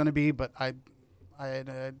competitive it was going to be, but I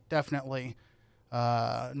definitely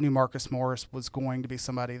knew Marcus Morris was going to be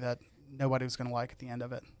somebody that nobody was going to like at the end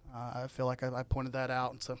of it. I feel like I pointed that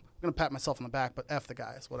out, and so I'm going to pat myself on the back, but F the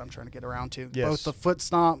guy is what I'm trying to get around to. Yes. Both the foot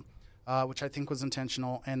stomp, which I think was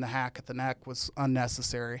intentional, and the hack at the neck was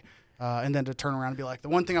unnecessary. And then to turn around and be like, the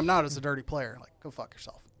one thing I'm not is a dirty player. Like, go fuck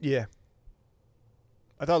yourself. Yeah.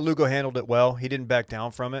 I thought Luka handled it well. He didn't back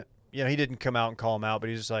down from it. He didn't come out and call him out, but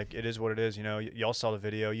he's just like, it is what it is. Y'all saw the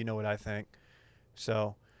video. You know what I think.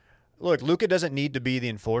 So, look, Luka doesn't need to be the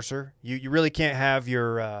enforcer. You really can't have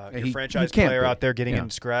your franchise can't player be. out there getting in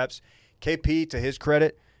scraps. KP, to his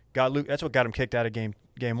credit, got Luke. That's what got him kicked out of game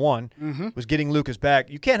one. Was getting Luka's back.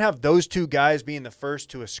 You can't have those two guys being the first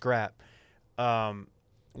to a scrap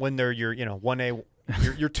when they're your 1A,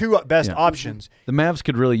 your two best options. The Mavs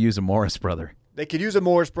could really use a Morris brother. They could use a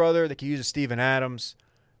Morris brother. They could use a Steven Adams.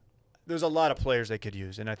 There's a lot of players they could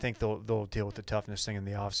use, and I think they'll deal with the toughness thing in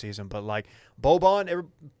the offseason. But, like, Boban,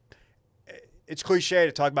 it's cliche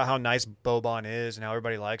to talk about how nice Boban is and how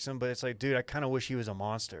everybody likes him, but it's like, dude, I kind of wish he was a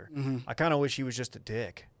monster. Mm-hmm. I kind of wish he was just a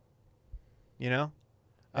dick. You know?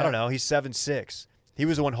 I don't know. He's 7'6". He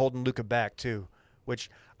was the one holding Luka back too, which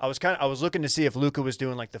I was looking to see if Luka was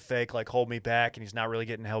doing like the fake, like hold me back, and he's not really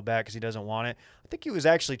getting held back because he doesn't want it. I think he was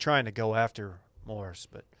actually trying to go after Morris,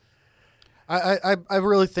 but I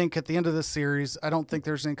really think at the end of this series, I don't think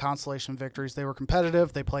there's any consolation victories. They were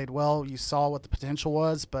competitive. They played well. You saw what the potential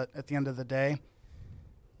was, but at the end of the day,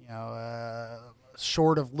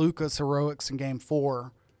 short of Luka's heroics in Game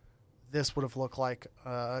 4, this would have looked like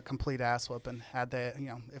a complete ass whooping had they,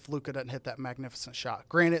 if Luka doesn't hit that magnificent shot.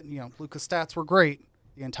 Granted, Luka's stats were great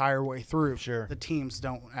the entire way through. Sure. The teams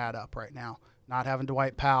don't add up right now. Not having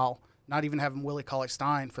Dwight Powell, not even having Willie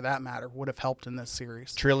Cauley-Stein, for that matter, would have helped in this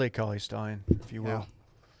series. Trilly Cauley-Stein, if you will.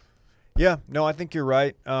 Yeah, no, I think you're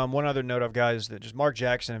right. One other note I've got is that just Mark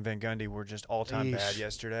Jackson and Van Gundy were just all-time bad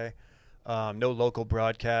yesterday. No local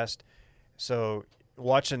broadcast. So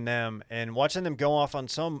watching them go off on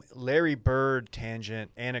some Larry Bird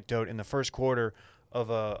tangent anecdote in the first quarter of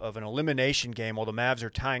an elimination game while the Mavs are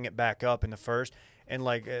tying it back up in the first, and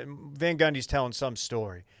Van Gundy's telling some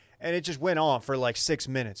story. And it just went on for like 6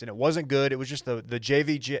 minutes, and it wasn't good. It was just the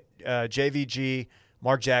JVG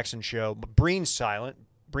Mark Jackson show. But Breen's silent.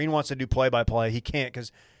 Breen wants to do play-by-play. He can't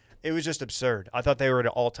because it was just absurd. I thought they were at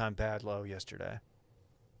an all-time bad low yesterday.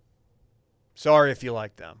 Sorry if you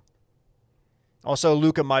like them. Also,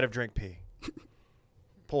 Luka might have drank pee.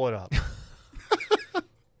 Pull it up.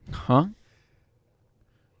 Huh?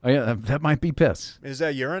 Oh, yeah, that might be piss. Is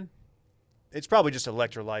that urine? It's probably just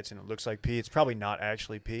electrolytes and it looks like pee. It's probably not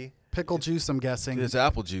actually pee. Pickle juice, I'm guessing. It's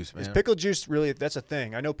apple juice, man. Is pickle juice really – that's a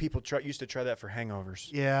thing. I know people used to try that for hangovers.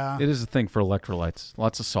 Yeah. It is a thing for electrolytes.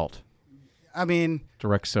 Lots of salt. I mean –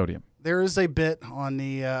 direct sodium. There is a bit on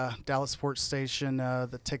the Dallas Sports Station,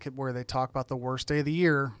 the ticket where they talk about the worst day of the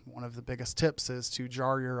year. One of the biggest tips is to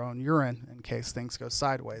jar your own urine in case things go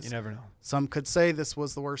sideways. You never know. Some could say this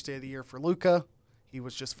was the worst day of the year for Luka. He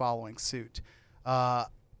was just following suit.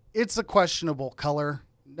 It's a questionable color,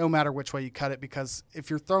 no matter which way you cut it, because if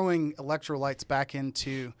you're throwing electrolytes back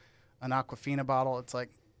into an Aquafina bottle, it's like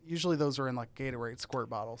usually those are in like Gatorade squirt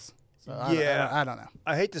bottles. So I don't know.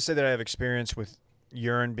 I hate to say that I have experience with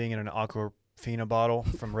urine being in an Aquafina bottle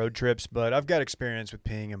from road trips, but I've got experience with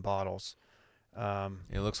peeing in bottles.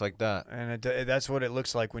 It looks like that. And that's what it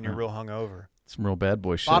looks like when you're real hungover. Some real bad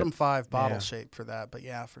boy shit. Bottom 5 bottle shape for that, but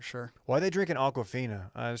yeah, for sure. Why are they drinking Aquafina?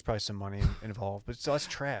 There's probably some money involved, but still, that's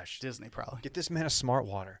trash. Disney probably. Get this man a smart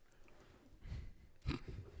water.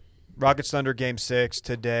 Rockets Thunder Game 6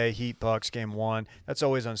 today. Heat Bucks Game 1. That's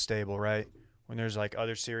always unstable, right? When there's like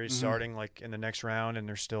other series starting like in the next round and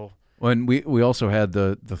they're still. When we also had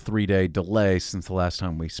the 3-day delay since the last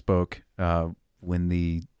time we spoke, when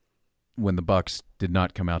the Bucks did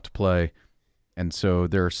not come out to play. And so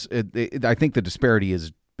I think the disparity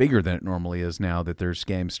is bigger than it normally is now that there's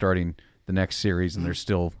games starting the next series and there's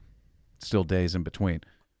still days in between.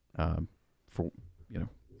 We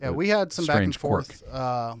had some back and forth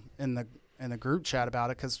quirk. in the group chat about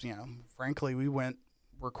it because frankly we went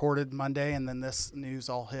recorded Monday and then this news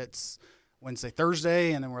all hits Wednesday,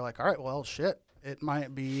 Thursday, and then we're like, all right, well, shit, it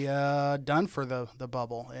might be done for the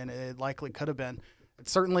bubble, and it likely could have been.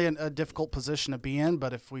 It's certainly a difficult position to be in,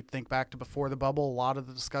 but if we think back to before the bubble, a lot of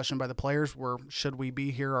the discussion by the players were, should we be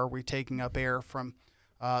here? Are we taking up air from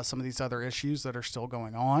some of these other issues that are still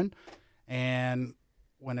going on? And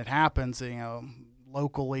when it happens,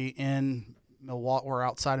 locally in Milwaukee or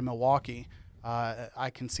outside of Milwaukee,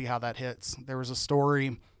 I can see how that hits. There was a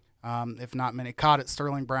story, if not many caught it,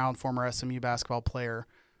 Sterling Brown, former SMU basketball player,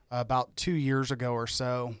 about 2 years ago or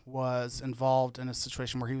so, was involved in a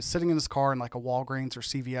situation where he was sitting in his car in like a Walgreens or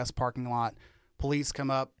CVS parking lot. Police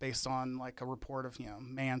come up based on like a report of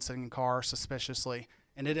man sitting in car suspiciously,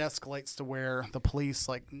 and it escalates to where the police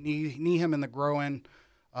like knee him in the groin,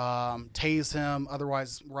 tase him,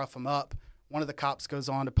 otherwise rough him up. One of the cops goes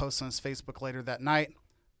on to post on his Facebook later that night,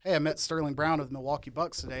 "Hey, I met Sterling Brown of the Milwaukee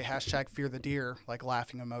Bucks today. #FearTheDeer," like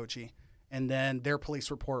laughing emoji. And then their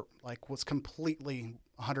police report like was completely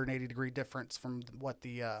 180-degree difference from what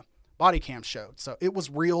the body cam showed. So it was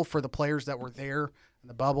real for the players that were there in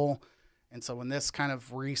the bubble. And so when this kind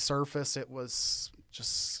of resurfaced, it was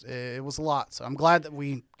a lot. So I'm glad that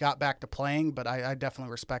we got back to playing, but I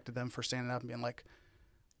definitely respected them for standing up and being like,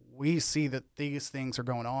 we see that these things are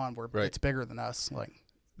going on where it's bigger than us. Like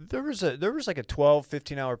there was like a 12,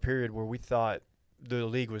 15-hour period where we thought the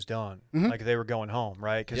league was done. Like they were going home,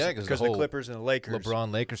 right? Because the Clippers and the Lakers.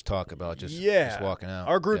 LeBron Lakers talk about just walking out.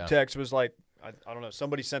 Our group text was like, I don't know,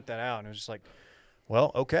 somebody sent that out, and it was just like,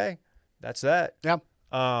 well, okay, that's that. Yeah.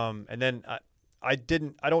 And then I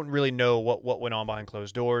don't really know what went on behind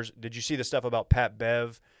closed doors. Did you see the stuff about Pat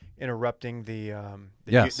Bev interrupting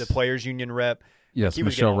the players union rep? Yes, He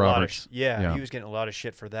was Michelle getting a lot of Roberts. he was getting a lot of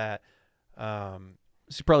shit for that.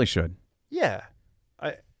 She probably should. Yeah,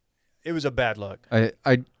 it was a bad look.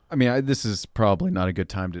 I mean, this is probably not a good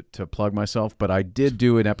time to plug myself, but I did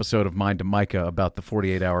do an episode of Mind to Micah about the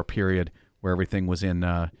 48-hour period where everything was in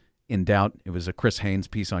doubt. It was a Chris Haynes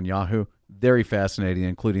piece on Yahoo. Very fascinating,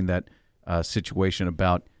 including that situation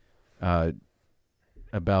about Pat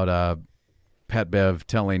Bev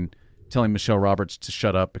telling Michelle Roberts to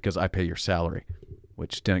shut up because I pay your salary,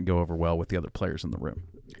 which didn't go over well with the other players in the room.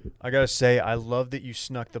 I gotta say, I love that you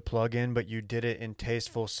snuck the plug in, but you did it in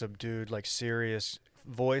tasteful, subdued, like serious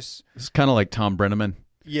voice. It's kind of like Tom Brenneman.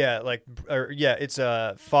 Yeah, it's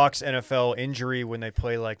a Fox NFL injury when they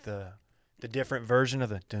play like the different version of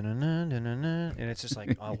the and it's just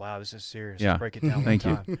like, oh wow, this is serious. Yeah. Break it down. Thank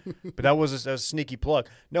you. Time. But that was a sneaky plug.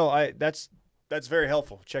 No, that's very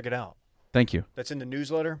helpful. Check it out. Thank you. That's in the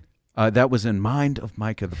newsletter. That was in Mind of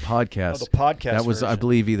Micah, the podcast. Oh, the podcast. That was, version. I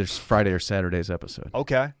believe, either Friday or Saturday's episode.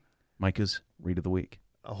 Okay. Micah's Read of the Week.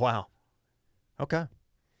 Oh, wow. Okay.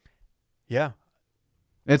 Yeah.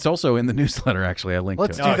 It's also in the newsletter, actually. I linked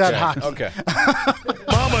Let's to do it. that hockey. Okay.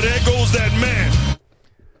 Mama, there goes that man.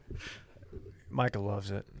 Micah loves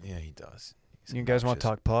it. Yeah, he does. He's You guys want to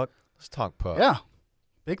obnoxious. talk puck? Let's talk puck. Yeah.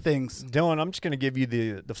 Big things. Dylan, I'm just going to give you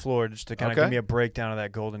the floor just to kind of Okay. give me a breakdown of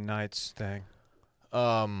that Golden Knights thing.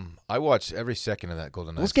 I watched every second of that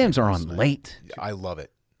Golden Knights. Those games game are last on night. late. I love it.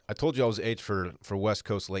 I told you I was H for West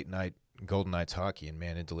Coast late night Golden Knights hockey, and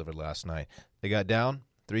man, it delivered last night. They got down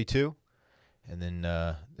 3-2, and then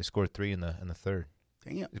they scored 3 in the third.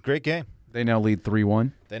 Damn. It's a great game. They now lead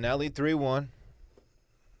 3-1. They now lead 3-1.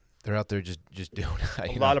 They're out there just doing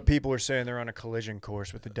A lot of people are saying they're on a collision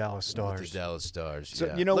course with the Dallas Stars. The Dallas Stars. So,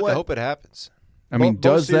 yeah. you know Look, what? I hope it happens. I mean, Both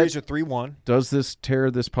does series that are 3-1. does this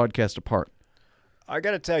tear this podcast apart? I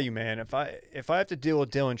got to tell you, man, if I have to deal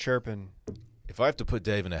with Dylan chirping, If I have to put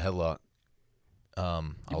Dave in a headlock, you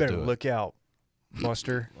I'll better do it. look out,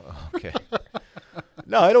 Buster. Okay.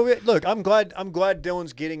 No, I don't. Look, I'm glad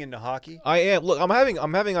Dylan's getting into hockey. I am. Look, I'm having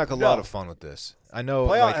like a lot of fun with this. I know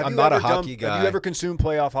like, I'm not a hockey guy. Have you ever consumed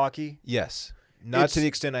playoff hockey? Yes. Not to the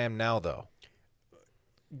extent I am now, though.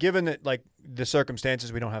 Given that, like, the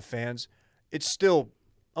circumstances, we don't have fans, it's still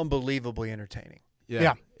unbelievably entertaining.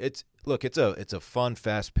 Yeah. It's a fun,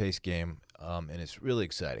 fast-paced game, and it's really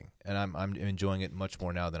exciting. And I'm enjoying it much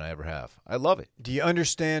more now than I ever have. I love it. Do you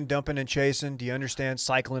understand dumping and chasing? Do you understand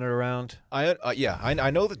cycling it around? I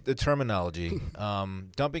know the terminology.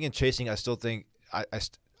 Dumping and chasing, I still think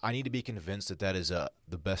I need to be convinced that is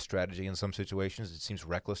the best strategy in some situations. It seems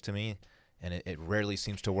reckless to me, and it rarely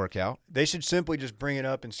seems to work out. They should simply just bring it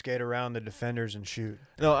up and skate around the defenders and shoot.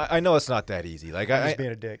 No, I know it's not that easy. Like I'm just being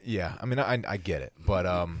a dick. Yeah, I mean I get it,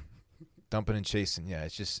 but dumping and chasing, yeah,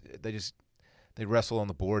 it's just they wrestle on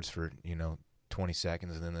the boards for 20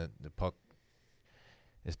 seconds, and then the puck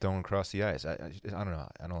is thrown across the ice. I don't know.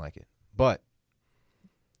 I don't like it. But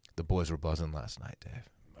the boys were buzzing last night, Dave.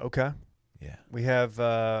 Okay. Yeah. We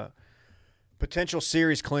have potential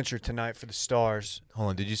series clincher tonight for the Stars. Hold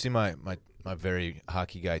on. Did you see my very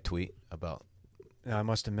hockey guy tweet about No, I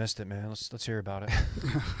must have missed it, man. Let's hear about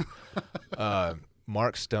it.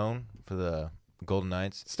 Mark Stone for the Golden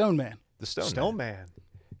Knights? Stone Man. The Stone Stone Man.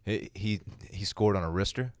 Man. He scored on a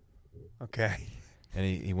wrister, Okay. and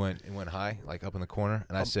he went high, like up in the corner,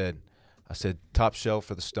 and I said top shelf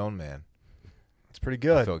for the Stone Man. It's pretty I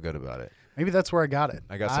good. felt good about it. Maybe that's where I got it.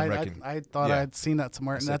 I got some recognition. I thought Yeah. I'd seen that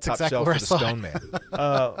somewhere, I and said that's top exactly shelf where I for the saw Stone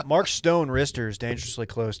it. Man. Mark Stone wrister is dangerously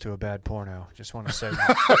close to a bad porno. Just want to say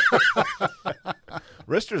that.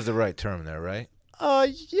 Wrister is the right term there, right?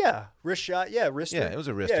 Yeah. Wrist shot. Yeah, wrister. Yeah, it was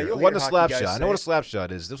a wrister. Yeah, it you'll wasn't a hear slap hockey guys shot. I say know what a it. slap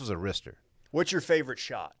shot is. This was a wrister. What's your favorite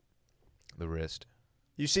shot? The wrist.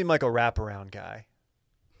 You seem like a wraparound guy.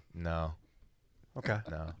 No. Okay.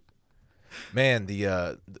 No. Man,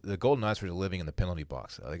 the Golden Knights were living in the penalty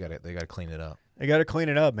box. They got to clean it up. They got to clean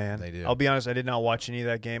it up, man. They do. I'll be honest, I did not watch any of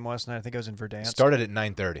that game last night. I think I was in Verdansk. Started at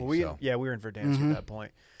 9:30. Well, we so. were in Verdansk at that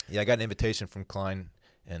point. Yeah, I got an invitation from Klein,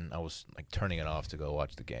 and I was like turning it off to go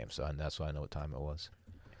watch the game. So that's why I know what time it was.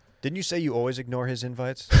 Didn't you say you always ignore his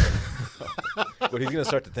invites? But he's gonna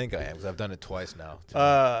start to think I am because I've done it twice now.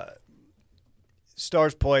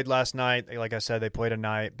 Stars played last night. Like I said, they played a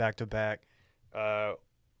night back to back.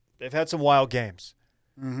 They've had some wild games.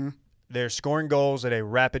 Mm-hmm. They're scoring goals at a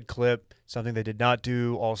rapid clip, something they did not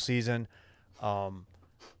do all season.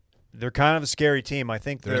 They're kind of a scary team. I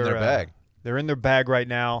think They're in their bag. They're in their bag right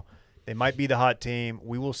now. They might be the hot team.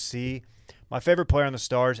 We will see. My favorite player on the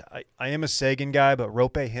Stars, I am a Sagan guy, but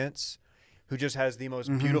Rope Hintz, who just has the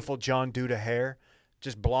most beautiful John Duda hair,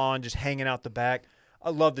 just blonde, just hanging out the back. I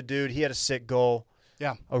love the dude. He had a sick goal.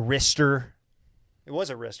 Yeah. A wrister. It was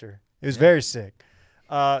a wrister. It was very sick.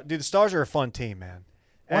 Dude, the Stars are a fun team, man.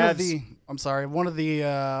 One of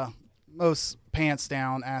the most pants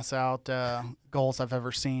down, ass out goals I've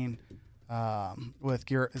ever seen with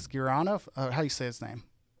Guranov. How do you say his name?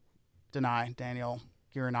 Daniel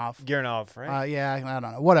Guranov. Guranov, right? Yeah, I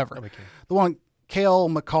don't know. Whatever. The one, Kale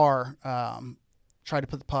McCarr tried to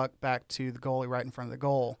put the puck back to the goalie right in front of the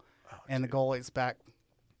goal, and the goalie's back,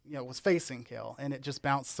 was facing Kale, and it just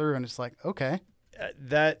bounced through, and it's like, okay.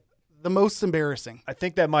 The most embarrassing. I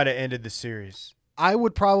think that might have ended the series. I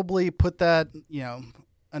would probably put that,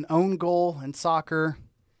 an own goal in soccer,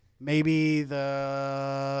 maybe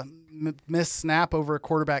the missed snap over a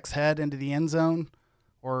quarterback's head into the end zone,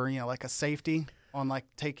 or like a safety on like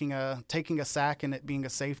taking a sack and it being a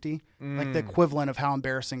safety, like the equivalent of how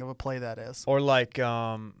embarrassing of a play that is. Or like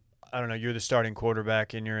I don't know, you're the starting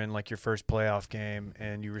quarterback and you're in like your first playoff game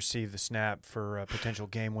and you receive the snap for a potential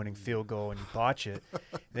game-winning field goal and you botch it.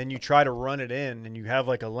 Then you try to run it in and you have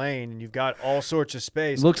like a lane and you've got all sorts of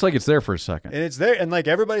space. Looks like it's there for a second. And it's there and like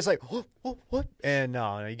everybody's like, what? And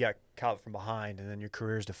no, you got caught from behind and then your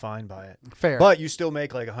career is defined by it. Fair. But you still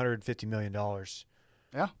make like $150 million.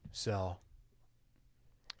 Yeah. So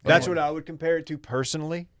that's what I would compare it to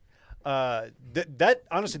personally. That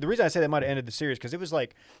honestly, the reason I say that might have ended the series because it was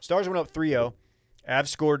like Stars went up 3-0, Avs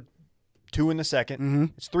scored 2 in the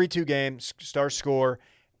second. It's 3-2 game. Stars score,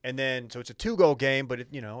 and then so it's a 2-goal game,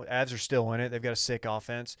 but Avs are still in it. They've got a sick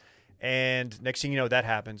offense, and next thing you know, that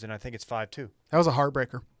happens, and I think it's 5-2. That was a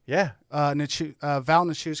heartbreaker. Yeah. Val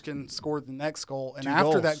Nichushkin scored the next goal, and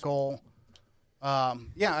after that goal.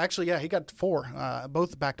 He got 4,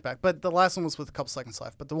 both back to back. But the last one was with a couple seconds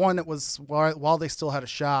left. But the one that was while they still had a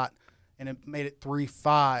shot, and it made it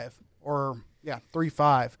 3-5.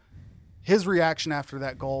 3-5. His reaction after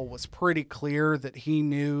that goal was pretty clear that he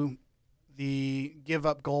knew the give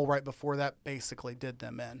up goal right before that basically did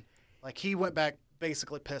them in. Like he went back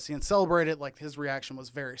basically pissed. He celebrated. Like his reaction was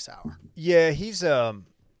very sour. Yeah, he's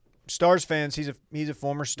Stars fans. He's a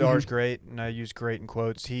former Stars great, and I use great in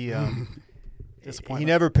quotes. He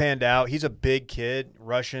never panned out. He's a big kid,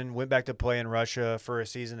 Russian, went back to play in Russia for a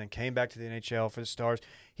season, then came back to the NHL for the Stars.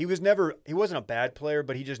 He wasn't a bad player,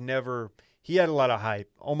 but he had a lot of hype,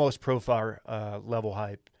 almost Profar level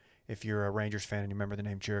hype if you're a Rangers fan and you remember the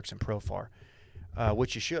name Jurickson Profar,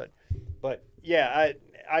 which you should. But yeah,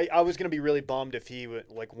 I was going to be really bummed if he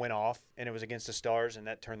went off and it was against the Stars and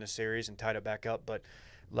that turned the series and tied it back up, but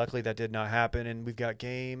luckily that did not happen, and we've got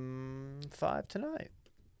Game 5 tonight.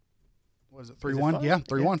 What is it, 3-1? Yeah,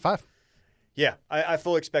 3-1, 5. Yeah, I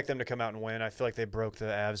fully expect them to come out and win. I feel like they broke the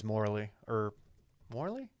Avs morally?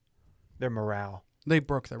 Their morale. They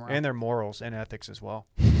broke their morale. And their morals and ethics as well.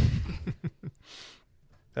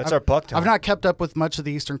 That's our puck time. I've not kept up with much of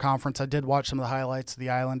the Eastern Conference. I did watch some of the highlights of the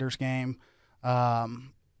Islanders game.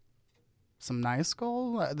 Some nice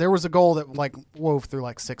goal. There was a goal that wove through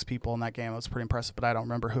 6 people in that game. It was pretty impressive, but I don't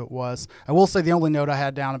remember who it was. I will say the only note I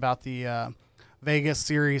had down about the Vegas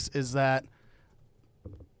series is that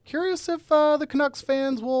curious if the Canucks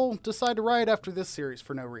fans will decide to riot after this series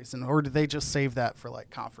for no reason, or do they just save that for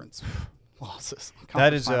conference losses?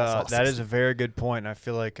 That is a very good point. I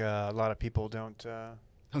feel like a lot of people don't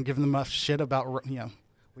give them enough shit about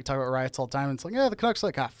we talk about riots all the time. And it's the Canucks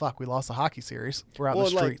are fuck, we lost a hockey series. We're out in the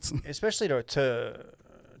streets, especially to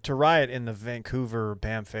riot in the Vancouver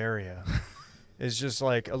Banff area is just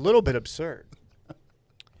a little bit absurd.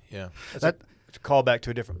 Yeah, it's a callback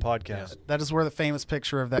to a different podcast. Yeah. That is where the famous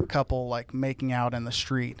picture of that couple making out in the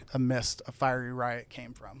street amidst a fiery riot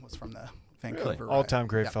came from. Was from the Vancouver riot. All-time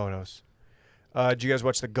great photos. Did you guys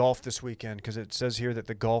watch the golf this weekend? Because it says here that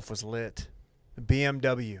the golf was lit. The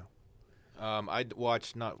BMW. I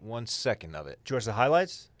watched not 1 second of it. Did you watch the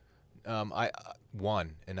highlights? I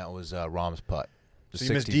won, and that was Rahm's putt. So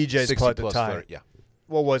you missed DJ's putt to tie. Footer, yeah.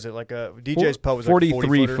 What was it? DJ's putt was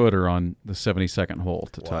 43-footer on the 72nd hole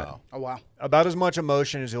to tie. Oh, wow. About as much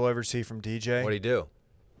emotion as you'll ever see from DJ. What'd he do?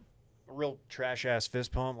 A real trash-ass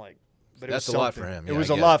fist pump. But that's a lot for him. It was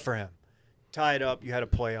a lot for him. Tie it up. You had a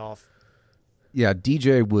playoff. Yeah,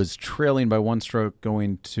 DJ was trailing by 1 stroke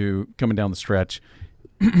coming down the stretch.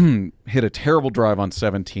 Hit a terrible drive on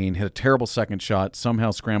 17, hit a terrible second shot,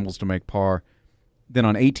 somehow scrambles to make par. Then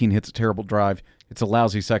on 18 hits a terrible drive. It's a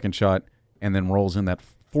lousy second shot, and then rolls in that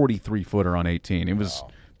 43-footer on 18. It was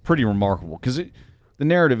pretty remarkable because the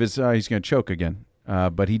narrative is he's going to choke again.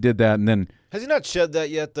 But he did that, and then... Has he not shed that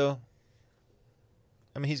yet, though?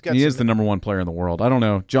 I mean, he's got. He is the number 1 player in the world. I don't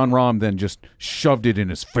know. John Rahm then just shoved it in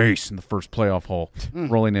his face in the first playoff hole,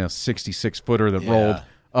 rolling in a 66-footer that rolled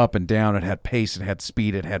up and down. It had pace, it had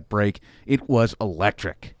speed, it had break. It was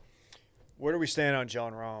electric. Where do we stand on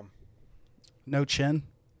John Rahm? No chin.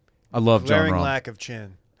 I love John Glaring Rahm. lack of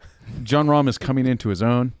chin. John Rahm is coming into his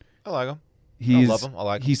own. I like him. He's, I love him. I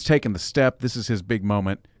like him. He's taken the step. This is his big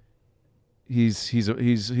moment. He's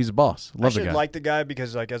a boss. Love I the should guy. like the guy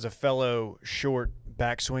because, like, as a fellow short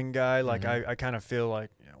backswing guy, like I kind of feel like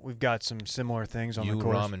we've got some similar things on the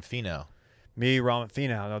course. Rahm, and Finau. Me, Rahm, and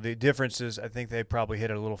Finau. Now, the difference is I think they probably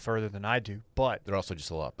hit it a little further than I do, but They're also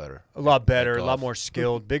just a lot better. a lot better, a golf. lot more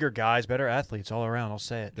skilled, bigger guys, better athletes all around. I'll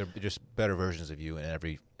say it. They're just better versions of you in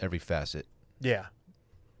every facet. Yeah.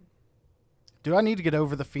 Do I need to get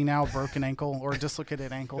over the Finau broken ankle or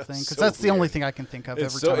dislocated ankle thing? Because so that's the only weird. thing I can think of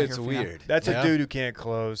It's every time I it's hear Finau. weird. That's Yeah. a dude who can't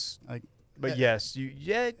close. Like, But yes, dude,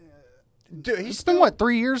 he's it's been, what,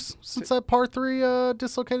 3 years since that par 3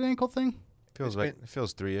 dislocated ankle thing? Feels like it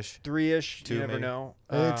feels 3-ish. 3-ish. Two, You never maybe. know.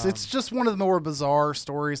 It's just one of the more bizarre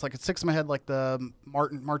stories. Like, it sticks in my head, like the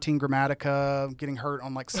Martin Gramatica getting hurt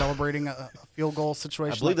on, like, celebrating a field goal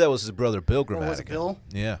situation. I believe that was his brother Bill Gramatica. Or was it Bill?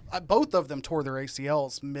 Yeah. Both of them tore their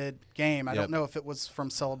ACLs mid-game. I Yep. don't know if it was from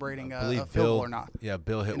celebrating I believe a field goal or not. Yeah,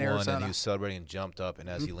 Bill hit in one Arizona. and he was celebrating and jumped up, and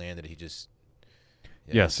as he landed, he just.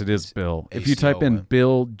 Yeah, Yes, it is his Bill. If ACL you type in went.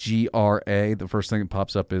 Bill GRA, the first thing that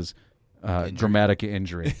pops up is Gramatica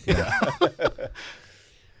injury. Yeah.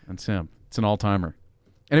 That's him. It's an all-timer.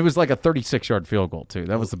 And it was like a 36-yard field goal, too.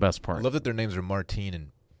 That was the best I part. love that their names are Martine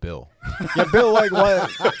and Bill. yeah, Bill, like, what?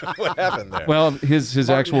 What happened there? Well, his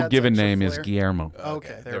Martin actual had given extra name is flair. Guillermo.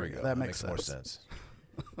 Okay, there we go. That makes more sense.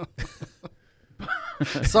 sense.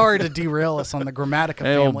 Sorry to derail us on the Gramatica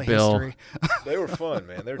Hey, old family Bill. history. They were fun,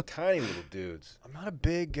 man. They're tiny little dudes. I'm not a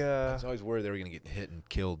big. I was always worried they were going to get hit and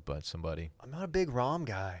killed by somebody. I'm not a big Rahm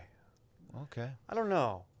guy. Okay. I don't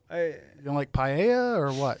know. You don't like paella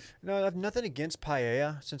or what? No, I have nothing against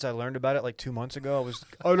paella. Since I learned about it like 2 months ago, I was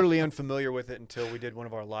utterly unfamiliar with it until we did one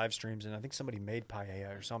of our live streams, and I think somebody made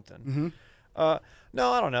paella or something. Mm-hmm.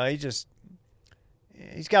 No, I don't know.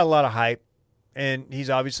 He's got a lot of hype, and he's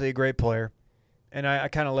obviously a great player. And I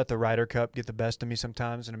kind of let the Ryder Cup get the best of me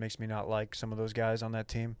sometimes, and it makes me not like some of those guys on that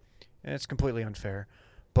team, and it's completely unfair.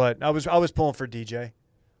 But I was pulling for DJ.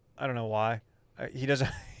 I don't know why. He doesn't.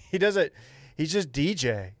 He's just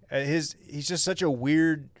DJ. He's just such a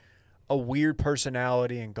weird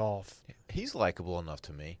personality in golf. He's likable enough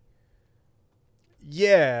to me.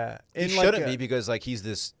 Yeah, He shouldn't be because like he's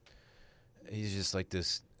just like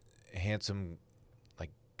this handsome,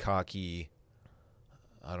 like cocky.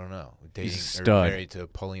 I don't know. Dating He's a or stud. married to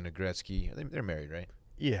Paulina Gretzky. They're married, right?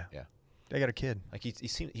 Yeah, Yeah. They got a kid. Like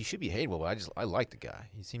he should be hated well, but I like the guy.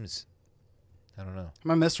 He seems. I don't know.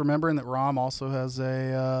 Am I misremembering that Rahm also has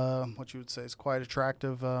a what you would say is quite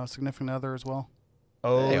attractive significant other as well?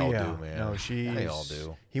 Oh, They all yeah. do, man. No, They all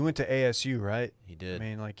do. He went to ASU, right? He did. I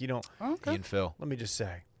mean, like, you don't. Okay. He and Phil. Let me just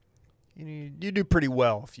say, you do pretty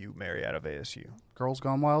well if you marry out of ASU. Girls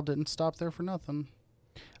Gone Wild didn't stop there for nothing.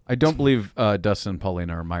 I don't believe Dustin and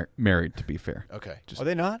Paulina are married, to be fair. Okay. Are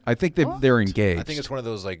they not? I think they're engaged. I think it's one of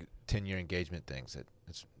those like 10-year engagement things that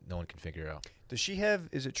no one can figure out. Does she have?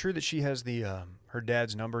 Is it true that she has the her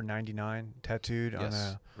dad's number 99 tattooed on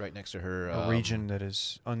Yes, right next to her a region that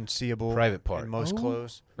is unseeable, private part. and most Oh.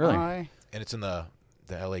 clothes? Really? Hi. and it's in the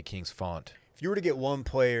LA Kings font. If you were to get one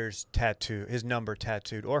player's tattoo, his number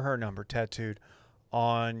tattooed or her number tattooed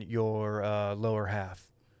on your lower half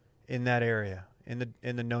in that area, in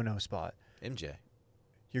the no spot, MJ.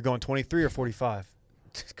 you're going 23 or 45.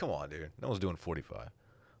 Come on, dude. No one's doing 45.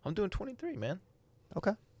 I'm doing 23, man.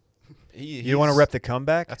 Okay. You You want to rep the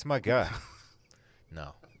comeback? That's my guy.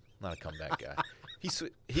 No, not a comeback guy.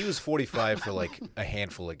 He was 45 for like a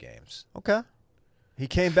handful of games. Okay. He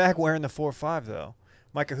came back wearing the 4-5 though.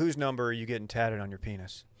 Micah, whose number are you getting tatted on your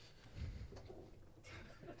penis?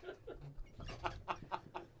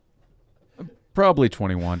 Probably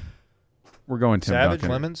 21. We're going Tim Savage? Duncan.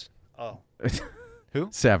 Clemens? Oh,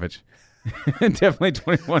 Savage. Definitely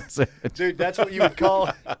 21 Savage. dude, that's what you would call.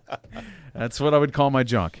 That's what I would call my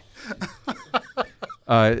junk.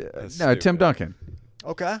 No, stupid. Tim Duncan.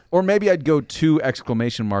 Okay. Or maybe I'd go 2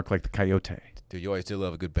 exclamation mark like the Coyote. Dude, you always do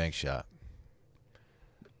love a good bank shot.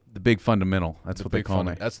 The big fundamental. That's The what they big call fun-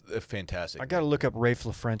 me. That's fantastic. I got to look up Rafe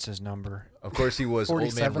LaFrence's number. Of course, he was Old Man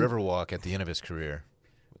 47. Riverwalk at the end of his career.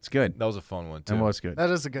 It's good. That was a fun one, too. That was good. That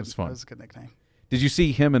is a good. It was fun. That is a good nickname. Did you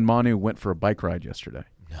see him and Manu went for a bike ride yesterday?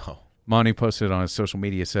 No. Manu posted on his social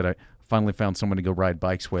media, said, I finally found someone to go ride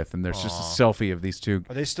bikes with, and there's just a selfie of these two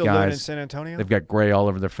Are they still guys. living in San Antonio? They've got gray all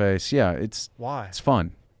over their face. Yeah, it's Why?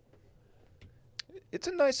 fun. It's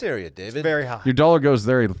a nice area, David. It's very high. Your dollar goes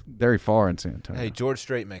very, very far in San Antonio. Hey, George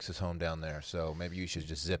Strait makes his home down there, so maybe you should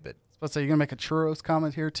just zip it. Let's say you're gonna make a churros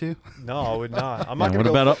comment here too. No, I would not. I'm Yeah, not going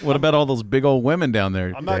to what about all those big old women down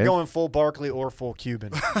there? I'm not Dave? going full Barkley or full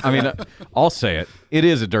Cuban. I mean, I'll say it. It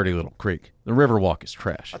is a dirty little creek. The Riverwalk is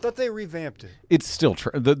trash. I thought they revamped it. It's still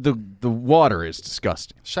the water is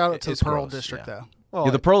disgusting. Shout out to It's the Pearl gross, District yeah. though. Well,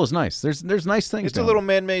 Yeah, the Pearl is nice. There's nice things. It's a down little there.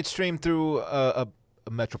 man-made stream through a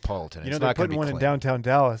metropolitan. you know It's they're not going putting to be one in clean. downtown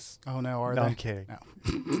Dallas. Oh no, are No, they? I'm kidding.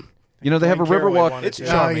 No. You know they have a Caraway Riverwalk. wanted It's to.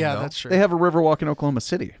 charming, Oh yeah, though. that's true. They have a Riverwalk in Oklahoma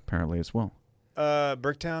City apparently as well.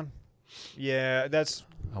 Bricktown? Yeah, that's.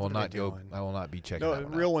 I will what are not they go. doing? I will not be checking No, that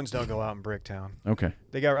one real out. ones don't go out in Bricktown. Okay.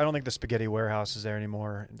 They got. I don't think the Spaghetti Warehouse is there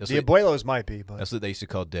anymore. That's The what- Abuelos might be, but That's what they used to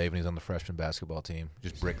call Dave when he's on the freshman basketball team.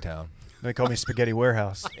 Just Bricktown they call me Spaghetti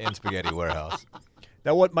Warehouse. and Spaghetti Warehouse.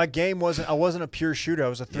 That what my game wasn't. I wasn't a pure shooter. I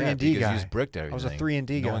was a 3-and-D because guy. you just bricked everything. I was a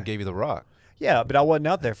 3-and-D no guy. one gave you the rock. Yeah, but I wasn't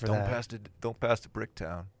out there for Don't that. pass the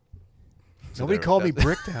Bricktown. So Nobody they're- called me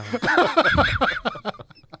that's- Bricktown.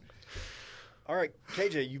 All right,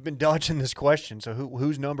 KJ, you've been dodging this question. So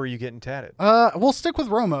whose number are you getting tatted? We'll stick with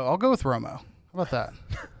Romo. I'll go with Romo. How about that?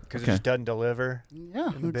 Because Okay. it just doesn't deliver Yeah,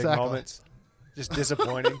 in the big exactly. moments. Just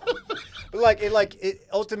disappointing. But it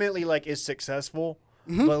ultimately is successful.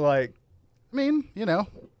 Mm-hmm. But like I mean,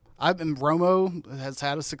 Romo has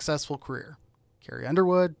had a successful career. Carrie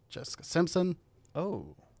Underwood, Jessica Simpson,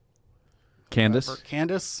 Candace.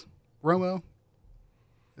 Candace Romo.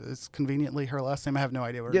 It's conveniently her last name. I have no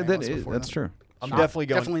idea what her Yeah, name was before that's then. true. I'm Not- definitely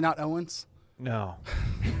going. Definitely not Owens. No,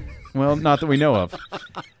 Well, not that we know of.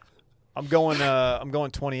 I'm going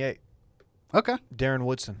 28. Okay, Darren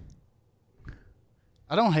Woodson,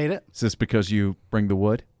 I don't hate it. Is this because you bring the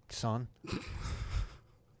wood? son.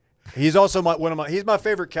 He's also he's my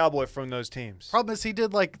favorite Cowboy from those teams. Problem is, he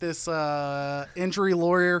did like this injury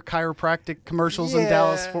lawyer chiropractic commercials in Yeah,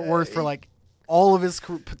 Dallas Fort Worth for like all of his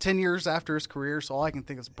 10 years after his career. So all I can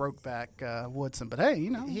think is Brokeback Woodson. But hey, He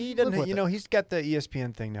live doesn't. with it. He's got the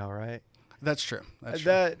ESPN thing now, right? That's true. That's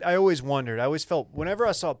true. That I always wondered. I always felt whenever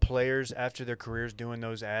I saw players after their careers doing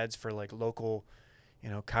those ads for like local,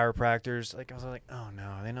 chiropractors, like I was like, oh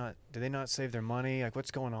no, do they not save their money? Like what's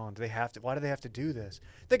going on? Why do they have to do this?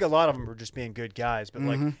 I think a lot of them are just being good guys, but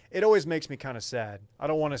like it always makes me kind of sad. I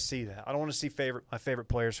don't want to see that. I don't want to see my favorite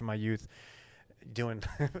players from my youth doing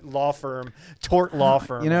tort law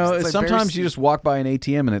firm. You know, It's like sometimes very you just walk by an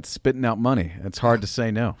ATM and it's spitting out money. It's hard to say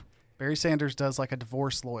no. Barry Sanders does like a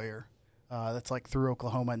divorce lawyer that's like through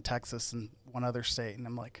Oklahoma and Texas and one other state. And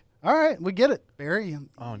I'm like, all right, we get it, Barry.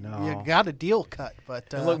 Oh, no. You got a deal cut.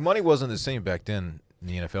 But And look, money wasn't the same back then in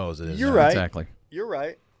the NFL as it is You're now. right. Exactly. You're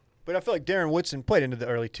right. But I feel like Darren Woodson played into the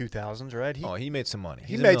early 2000s, right? He made some money.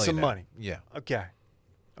 He He's a made some millionaire. money. Yeah.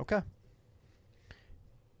 Okay.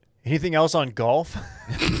 Anything else on golf?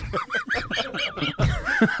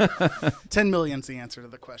 10 million's the answer to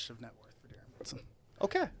the question of net worth for Darren Woodson.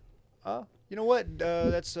 Okay. You know what?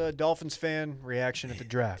 That's a Dolphins fan reaction at the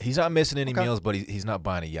draft. He's not missing any Okay. meals, but he's not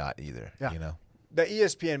buying a yacht either. Yeah. You know. The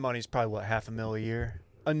ESPN money is probably what, $500,000 a year?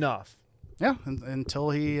 Enough. Yeah, until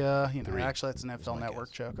he, Three actually that's an NFL my Network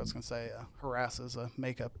guess. joke. I was going to say harasses a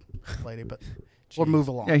makeup lady, but we'll move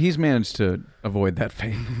along. Yeah, he's managed to avoid that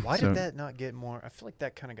fate. Why So- did that not get more? I feel like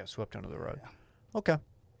that kind of got swept under the rug. Okay.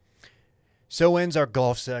 So ends our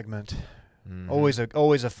golf segment. Always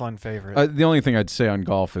a fun favorite. The only thing I'd say on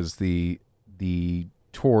golf is the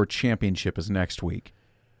tour championship is next week,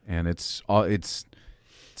 and it's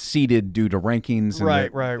seeded due to rankings. And Right,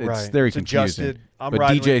 it's right. very It's confusing. adjusted. I'm But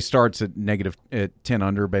riding DJ starts at 10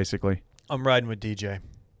 under basically. I'm riding with DJ.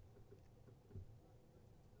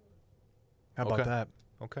 How about Okay. that?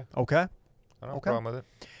 Okay. Okay. I don't have Okay. a problem with it.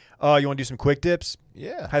 You want to do some quick dips?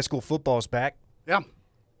 Yeah. High school football's back. Yeah.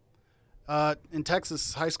 In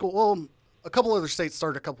Texas high school, well, a couple other states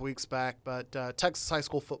started a couple weeks back, but Texas high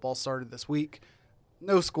school football started this week.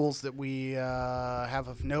 No schools that we have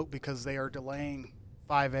of note because they are delaying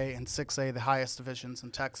 5A and 6A, the highest divisions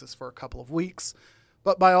in Texas, for a couple of weeks.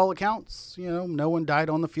 But by all accounts, no one died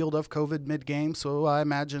on the field of COVID mid-game, so I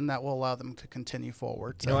imagine that will allow them to continue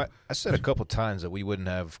forward. So You know, I said a couple times that we wouldn't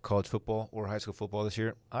have college football or high school football this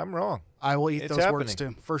year. I'm wrong. I will eat It's those words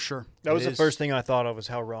happening. too, for sure. That was It the is. first thing I thought of was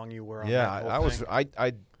how wrong you were on Yeah, that whole I was. thing.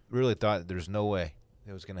 I really thought there's no way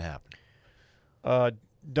it was going to happen.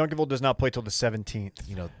 Duncanville does not play till the 17th.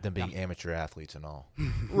 You know, them being amateur athletes and all.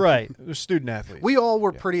 Right. They're student athletes. We all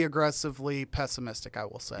were pretty aggressively pessimistic, I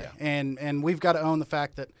will say. Yeah. And we've got to own the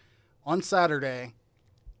fact that on Saturday,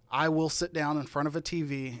 I will sit down in front of a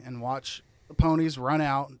TV and watch the Ponies run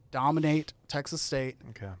out, dominate Texas State,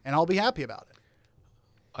 Okay. and I'll be happy about it.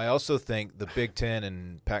 I also think the Big Ten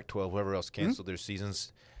and Pac-12, whoever else canceled their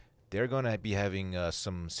seasons, they're going to be having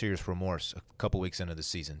some serious remorse a couple weeks into the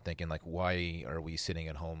season, thinking like, why are we sitting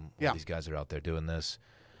at home while these guys are out there doing this?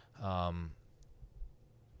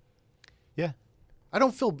 Yeah, I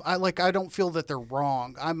don't feel that they're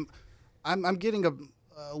wrong. I'm getting a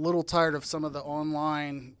little tired of some of the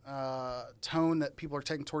online tone that people are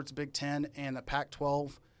taking towards the Big Ten and the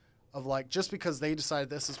Pac-12, of like, just because they decide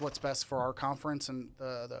this is what's best for our conference and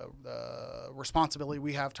the responsibility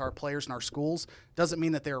we have to our players and our schools doesn't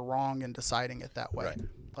mean that they're wrong in deciding it that way. Right.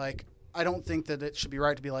 Like, I don't think that it should be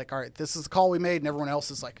right to be like, all right, this is the call we made, and everyone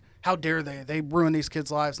else is like, how dare they? They ruined these kids'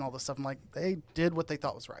 lives and all this stuff. I'm like, they did what they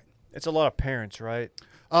thought was right. It's a lot of parents, right?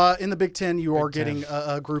 In the Big Ten, you are getting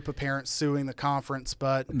a group of parents suing the conference,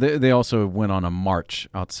 but They also went on a march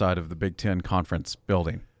outside of the Big Ten conference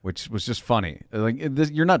building, which was just funny. Like,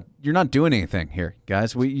 you're not doing anything here,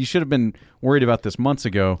 guys. You should have been worried about this months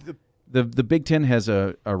ago. The Big Ten has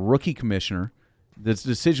a rookie commissioner. This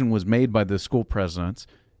decision was made by the school presidents.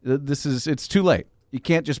 It's too late. You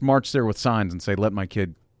can't just march there with signs and say, "Let my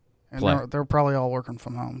kid play." and they're probably all working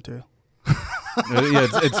from home too. Yeah,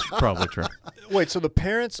 it's probably true. Wait, so the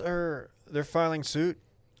parents they're filing suit?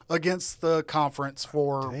 Against the conference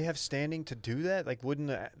for. Do they have standing to do that? Like, wouldn't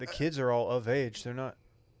the kids are all of age? They're not.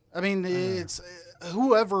 I mean, it's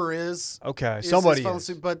whoever is. Okay, somebody filing is.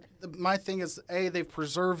 suit, but my thing is, they've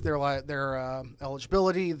preserved their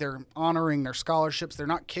eligibility. They're honoring their scholarships. They're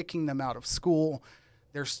not kicking them out of school.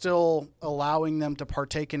 They're still allowing them to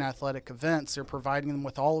partake in athletic events. They're providing them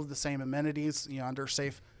with all of the same amenities, under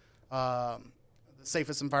the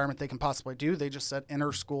safest environment they can possibly do. They just said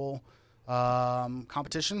inter-school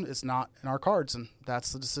competition is not in our cards, and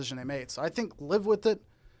that's the decision they made. So I think live with it.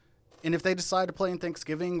 And if they decide to play in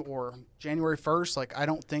Thanksgiving or January 1st, like, I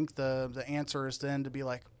don't think the answer is then to be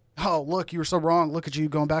like, oh, look, you were so wrong. Look at you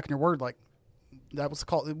going back on your word. Like, that was the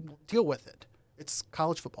call. Deal with it. It's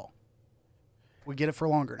college football. We get it for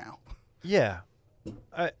longer now. Yeah.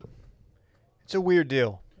 It's a weird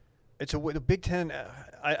deal. The Big Ten.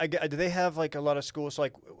 Do they have like a lot of schools?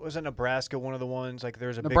 Like, wasn't Nebraska one of the ones? Like,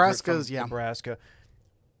 there's a Nebraska's big group from Nebraska.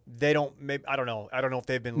 They don't. Maybe I don't know. I don't know if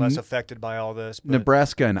they've been less affected by all this. But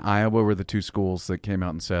Nebraska and Iowa were the two schools that came out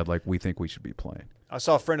and said, like, we think we should be playing. I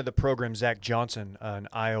saw a friend of the program, Zach Johnson, an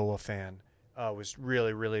Iowa fan, was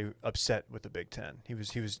really, really upset with the Big Ten. He was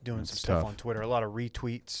doing some stuff on Twitter, a lot of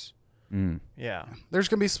retweets. Yeah, there's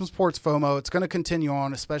going to be some sports FOMO. It's going to continue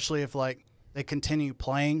on, especially if like they continue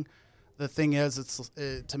playing. The thing is,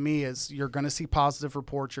 to me, is you're going to see positive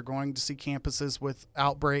reports. You're going to see campuses with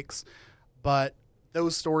outbreaks, but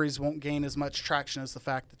those stories won't gain as much traction as the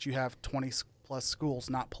fact that you have 20-plus schools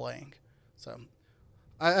not playing. So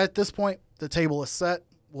at this point, the table is set.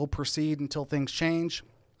 We'll proceed until things change.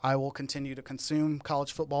 I will continue to consume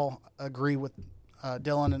college football, agree with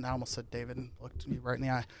Dylan, and I almost said David, and looked me right in the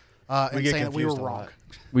eye, and saying that we were wrong.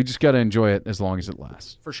 We just got to enjoy it as long as it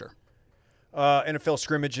lasts. For sure. NFL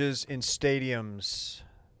scrimmages in stadiums.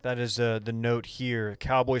 That is the note here.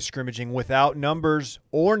 Cowboys scrimmaging without numbers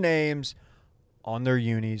or names on their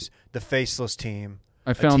unis. The faceless team.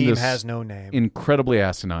 I found team this has no name. Incredibly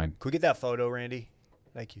asinine. Could we get that photo, Randy?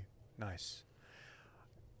 Thank you. Nice.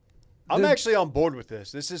 I'm actually on board with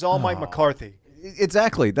this. This is all Mike McCarthy.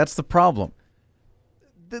 Exactly. That's the problem.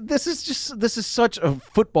 This is such a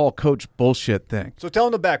football coach bullshit thing. So tell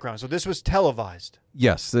them the background. So this was televised.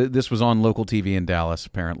 Yes, this was on local TV in Dallas,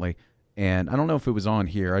 apparently. And I don't know if it was on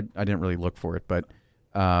here. I didn't really look for it. But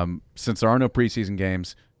since there are no preseason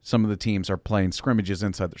games, some of the teams are playing scrimmages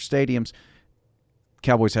inside their stadiums.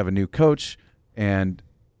 Cowboys have a new coach, and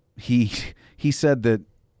he said that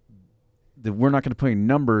we're not going to put any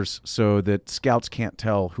numbers so that scouts can't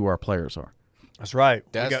tell who our players are. That's right.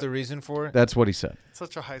 That's the reason for it? That's what he said.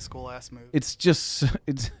 Such a high school ass move. It's just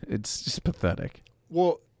pathetic.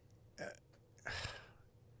 Well,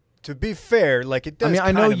 to be fair, like it does. I mean,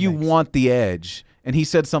 I know you want the edge, and he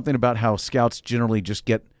said something about how scouts generally just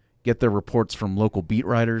get their reports from local beat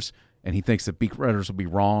writers, and he thinks that beat writers will be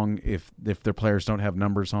wrong if their players don't have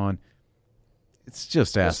numbers on. It's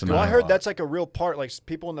just asinine. Well, I heard that's like a real part. Like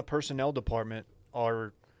people in the personnel department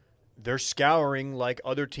they're scouring like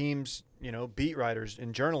other teams, beat writers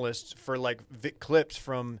and journalists for like clips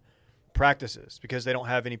from practices because they don't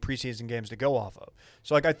have any preseason games to go off of.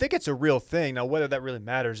 So like I think it's a real thing. Now whether that really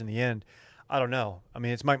matters in the end, I don't know. I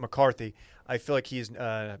mean, it's Mike McCarthy. I feel like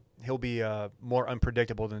he'll be more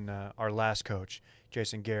unpredictable than our last coach,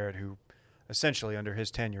 Jason Garrett, who essentially under his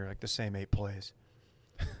tenure like the same 8 plays.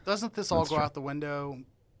 Doesn't this all go out the window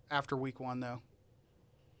after week 1 though?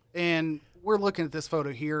 And we're looking at this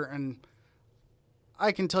photo here, and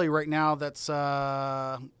I can tell you right now that's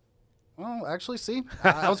well, actually, see,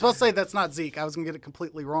 I was about to say that's not Zeke. I was gonna get it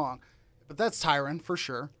completely wrong, but that's Tyron for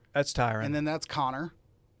sure. That's Tyron. And then that's Connor.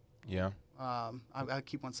 Yeah. I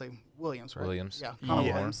keep on saying Williams, right? Williams. Yeah, Connor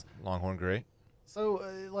Yeah. Williams. Longhorn great. So,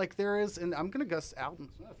 like, there is, and I'm going to guess Alden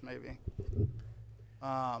Smith, maybe.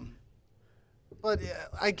 But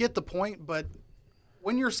I get the point, but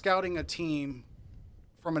when you're scouting a team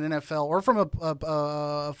from an NFL or from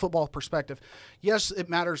a football perspective, yes, it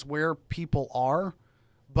matters where people are,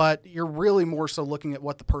 but you're really more so looking at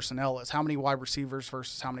what the personnel is. How many wide receivers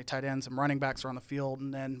versus how many tight ends and running backs are on the field,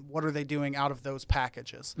 and then what are they doing out of those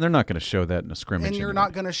packages? They're not going to show that in a scrimmage. And you're anyway.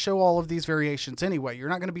 not going to show all of these variations anyway. You're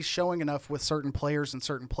not going to be showing enough with certain players in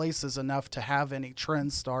certain places enough to have any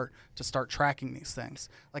trends start tracking these things.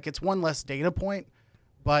 Like, it's one less data point,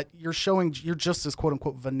 but you're just as quote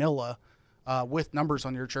unquote vanilla with numbers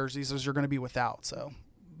on your jerseys as you're going to be without. So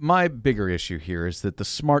my bigger issue here is that the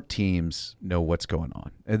smart teams know what's going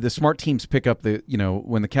on. The smart teams pick up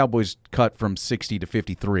when the Cowboys cut from 60 to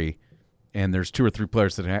 53 and there's 2 or 3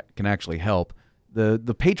 players that can actually help,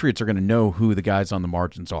 the Patriots are going to know who the guys on the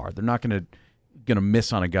margins are. They're not going to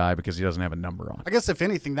miss on a guy because he doesn't have a number on. I guess if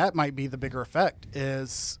anything, that might be the bigger effect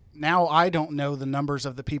is now I don't know the numbers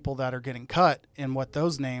of the people that are getting cut and what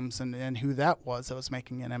those names and who that was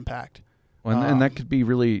making an impact. Well, and that could be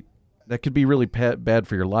really bad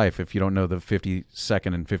for your life if you don't know the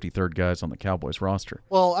 52nd and 53rd guys on the Cowboys roster.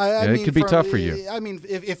 Well, I mean, it could be tough for you. I mean,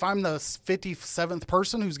 if I'm the 57th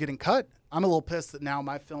person who's getting cut, I'm a little pissed that now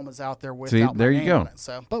my film is out there without my name on it.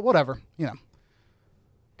 So, but whatever,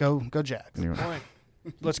 go Jags. Anyway.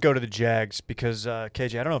 Let's go to the Jags because,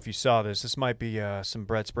 KJ, I don't know if you saw this. This might be some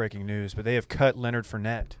Brett's breaking news, but they have cut Leonard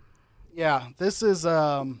Fournette. Yeah, this is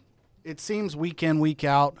it seems week in, week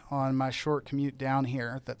out on my short commute down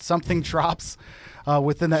here that something drops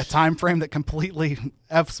within that time frame that completely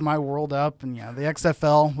F's my world up. And, the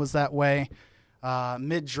XFL was that way.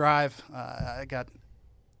 Mid-drive, I got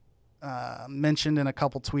mentioned in a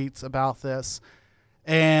couple tweets about this.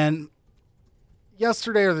 And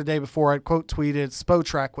yesterday or the day before, I quote tweeted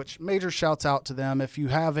Spotrac, which major shouts out to them. If you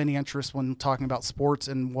have any interest when talking about sports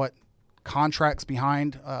and what contracts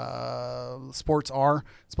behind sports are,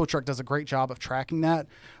 Spotrac does a great job of tracking that.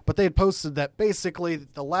 But they had posted that basically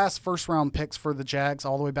the last first-round picks for the Jags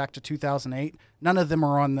all the way back to 2008, none of them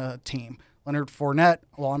are on the team. Leonard Fournette,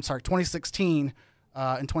 2016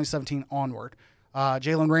 and 2017 onward.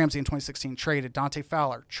 Jalen Ramsey in 2016 traded. Dante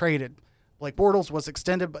Fowler traded. Blake Bortles was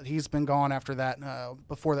extended, but he's been gone after that,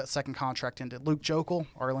 before that second contract ended. Luke Jokel,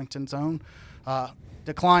 Arlington's own,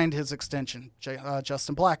 declined his extension.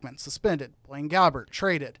 Justin Blackmon, suspended. Blaine Gabbert,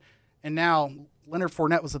 traded. And now Leonard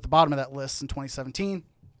Fournette was at the bottom of that list in 2017,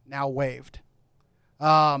 now waived.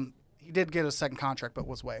 He did get a second contract, but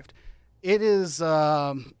was waived. It is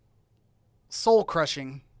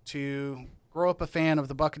soul-crushing to grow up a fan of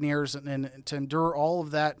the Buccaneers and to endure all of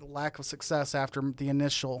that lack of success after the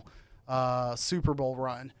initial Super Bowl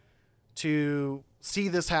run, to see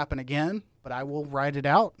this happen again, but I will ride it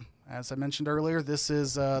out. As I mentioned earlier, this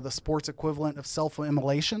is the sports equivalent of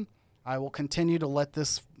self-immolation. I will continue to let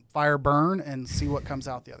this fire burn and see what comes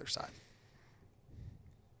out the other side.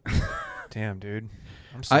 Damn, dude.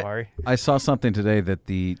 I'm sorry. I saw something today that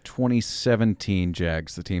the 2017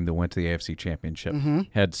 Jags, the team that went to the AFC Championship,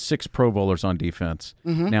 had 6 Pro Bowlers on defense.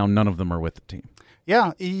 Now none of them are with the team.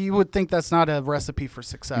 Yeah, you would think that's not a recipe for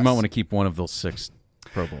success. You might want to keep one of those 6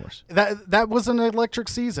 Pro Bowlers. That was an electric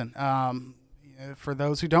season. For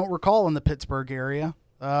those who don't recall, in the Pittsburgh area,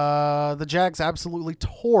 the Jags absolutely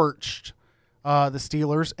torched the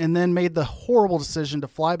Steelers and then made the horrible decision to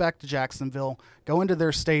fly back to Jacksonville, go into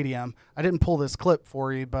their stadium. I didn't pull this clip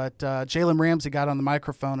for you, but Jalen Ramsey got on the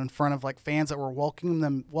microphone in front of fans that were welcoming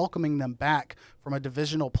them back from a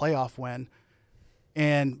divisional playoff win,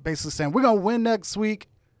 and basically saying, we're going to win next week,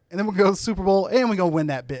 and then we're going to go to the Super Bowl, and we're going to win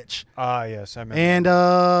that bitch. Yes, I remember. And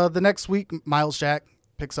the next week, Miles Jack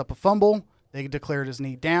picks up a fumble. They declared his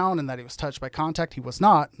knee down and that he was touched by contact. He was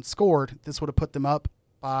not, and scored. This would have put them up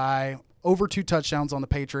by over 2 touchdowns on the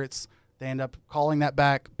Patriots. They end up calling that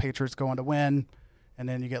back. Patriots go on to win, and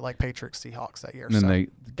then you get Patriots Seahawks that year. And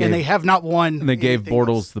they have not won. And they gave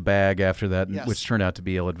Bortles else. the bag after that, Yes. which turned out to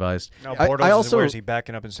be ill-advised. Now, Bortles, where is he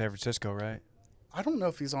backing up in San Francisco, right? I don't know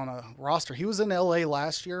if he's on a roster. He was in L.A.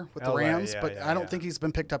 last year with the LA, Rams, yeah, but yeah, I don't yeah. think he's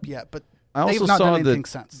been picked up yet. But I they've also not saw done anything that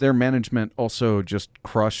since. their management also just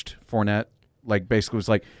crushed Fournette. Basically was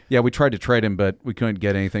yeah, we tried to trade him, but we couldn't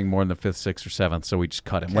get anything more than the 5th, 6th, or 7th, so we just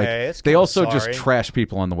cut him. Okay, it's they kinda also just sorry. trash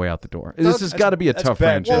people on the way out the door. This has got to be a that's tough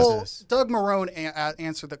bad franchise. business. Well, Doug Marrone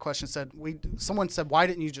answered the question. Someone said, why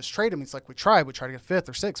didn't you just trade him? He's like, we tried to get 5th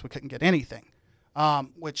or 6th. We couldn't get anything.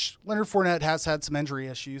 which Leonard Fournette has had some injury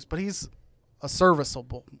issues, but he's a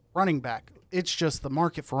serviceable running back. It's just the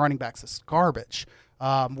market for running backs is garbage,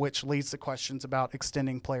 which leads to questions about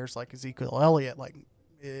extending players like Ezekiel Elliott. Like,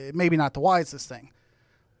 maybe not the wisest thing.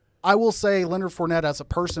 I will say Leonard Fournette as a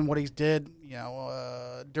person, what he did,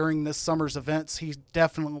 during this summer's events, he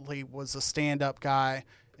definitely was a stand-up guy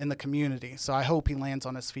in the community. So I hope he lands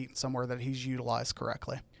on his feet somewhere that he's utilized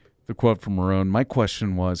correctly. The quote from Marone, my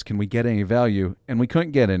question was, can we get any value? And we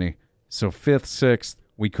couldn't get any. So 5th, 6th,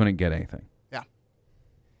 we couldn't get anything. Yeah.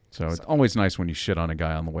 So it's always nice when you shit on a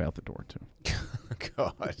guy on the way out the door, too.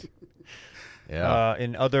 God. Yeah.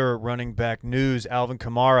 In other running back news, Alvin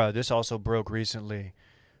Kamara, this also broke recently.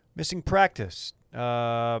 Missing practice.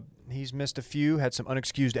 He's missed a few, had some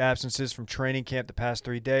unexcused absences from training camp the past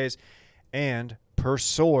 3 days, and, per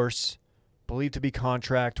source, believed to be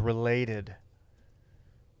contract related.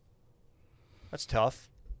 That's tough.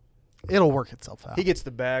 It'll work itself out. He gets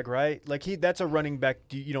the bag, right? Like, that's a running back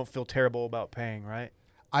you don't feel terrible about paying, right?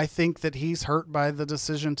 I think that he's hurt by the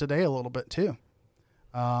decision today a little bit too.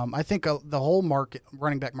 I think the whole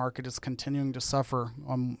running back market is continuing to suffer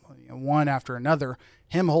one after another.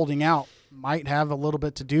 Him holding out might have a little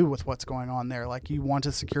bit to do with what's going on there. Like, you want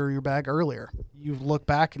to secure your bag earlier. You look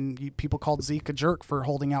back and people called Zeke a jerk for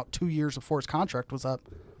holding out 2 years before his contract was up.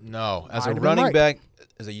 No, as Might a have been running right. back,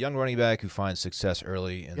 as a young running back who finds success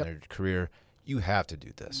early in their career, you have to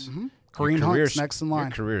do this. Mm-hmm. Your Kareem career's- Hunt's next in line.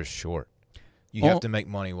 Your career is short. You Oh. have to make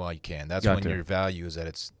money while you can. That's Got when to. your value is at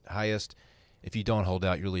its highest. If you don't hold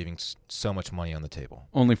out, you're leaving so much money on the table.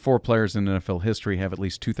 Only 4 players in NFL history have at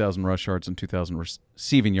least 2,000 rush yards and 2,000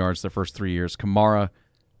 receiving yards their first 3 years. Kamara,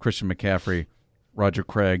 Christian McCaffrey, Roger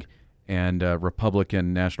Craig, and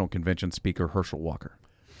Republican National Convention Speaker Herschel Walker.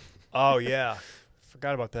 Oh, yeah.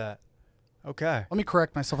 Forgot about that. Okay. Let me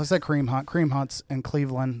correct myself. I said Kareem Hunt. Kareem Hunt's in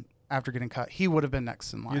Cleveland after getting cut. He would have been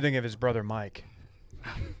next in line. You're thinking of his brother Mike.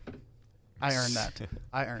 I earned that.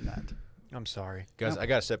 I earned that. I'm sorry. Guys, I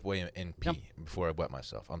got to step away and pee Yep. before I wet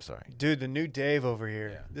myself. I'm sorry. Dude, the new Dave over here.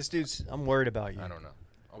 Yeah. This dude's, I'm worried about you. I don't know.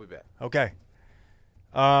 I'll be back. Okay.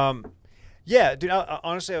 Yeah, dude,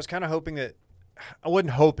 honestly, I was kind of hoping that, I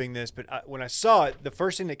wasn't hoping this, but when I saw it, the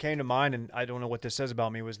first thing that came to mind, and I don't know what this says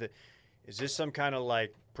about me, was that, is this some kind of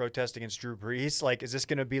like protest against Drew Brees? Like, is this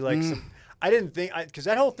going to be like some, I didn't think, because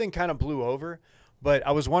that whole thing kind of blew over, but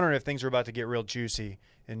I was wondering if things were about to get real juicy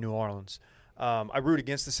in New Orleans. I root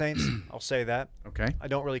against the Saints. I'll say that. Okay. I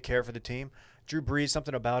don't really care for the team. Drew Brees,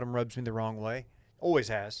 something about him rubs me the wrong way. Always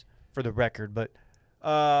has, for the record. But,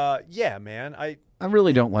 yeah, man, I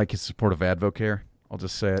really don't like his support of Advocare. I'll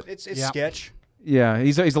just say it. it's Yeah. sketch. Yeah,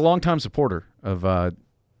 he's a longtime supporter of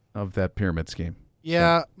that pyramid scheme.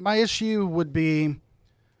 Yeah, my issue would be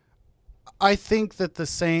I think that the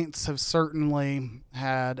Saints have certainly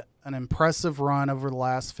had an impressive run over the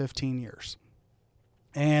last 15 years.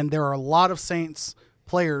 And there are a lot of Saints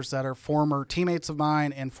players that are former teammates of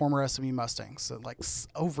mine and former SMU Mustangs. So like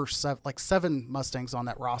seven Mustangs on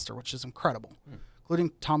that roster, which is incredible,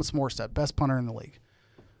 including Thomas Morstead, best punter in the league.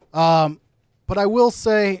 But I will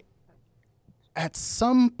say at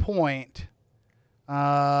some point,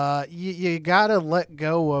 you got to let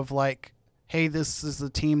go of like, hey, this is the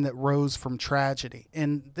team that rose from tragedy.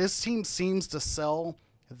 And this team seems to sell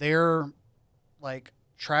their like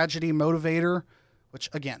tragedy motivator, which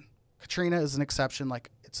again, Katrina is an exception.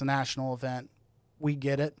 Like, it's a national event. We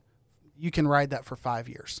get it. You can ride that for 5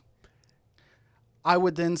 years. I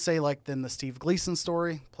would then say like then the Steve Gleason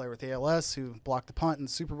story, player with ALS who blocked the punt in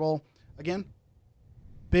the Super Bowl. Again,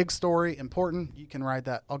 big story, important. You can ride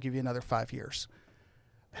that. I'll give you another 5 years.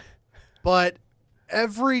 But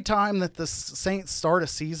every time that the Saints start a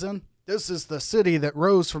season, this is the city that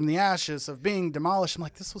rose from the ashes of being demolished. I'm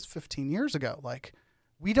like, this was 15 years ago. Like,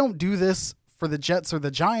 we don't do this for the Jets or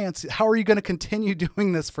the Giants. How are you going to continue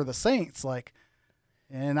doing this for the Saints? Like,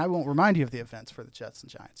 and I won't remind you of the events for the Jets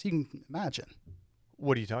and Giants. You can imagine.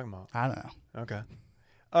 What are you talking about? I don't know. Okay.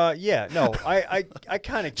 Yeah, no, I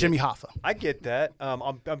kind of Jimmy Hoffa. I get that.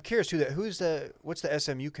 I'm curious what's the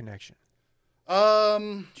SMU connection?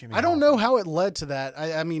 Jimmy I don't Hoffa. know how it led to that.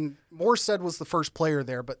 I mean, Morstead was the first player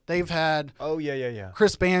there, but they've had Oh yeah.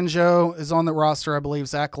 Chris Banjo is on the roster, I believe.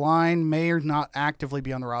 Zach Line may or not actively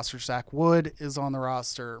be on the roster. Zach Wood is on the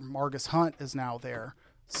roster. Margus Hunt is now there,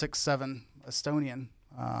 6'7" Estonian,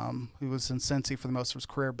 who was in Cincy for the most of his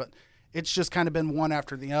career. But it's just kind of been one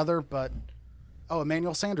after the other. But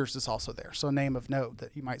Emmanuel Sanders is also there, so a name of note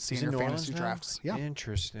that you might see Is in it your New Orleans fantasy now? drafts. Yeah.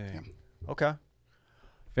 Interesting. Okay.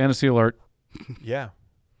 Fantasy alert. Yeah.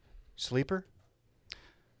 Sleeper?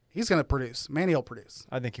 He's going to produce. Manny will produce.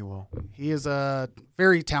 I think he will. He is a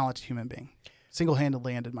very talented human being.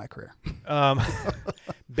 Single-handedly ended my career.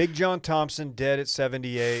 Big John Thompson dead at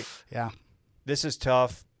 78. Yeah. This is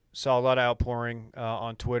tough. Saw a lot of outpouring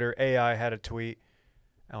on Twitter. AI had a tweet.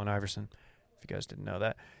 Allen Iverson, if you guys didn't know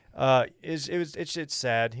that. It's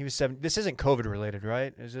sad. He was 7. This isn't COVID related,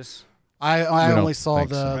 right? Is this? I only saw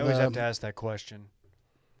the. I always have to ask that question.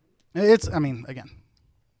 It's. I mean, again,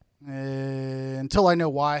 until I know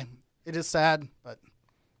why, it is sad. But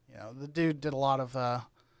the dude did a lot of,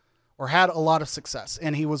 or had a lot of success,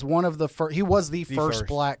 and he was one of the first. He was the first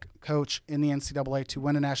black coach in the NCAA to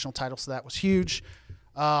win a national title, so that was huge.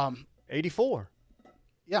 84.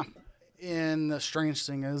 Yeah. And the strange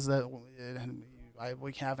thing is that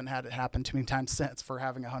we haven't had it happen too many times since for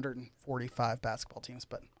having 145 basketball teams,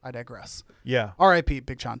 but I digress. Yeah. R.I.P.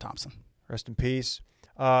 Big John Thompson. Rest in peace.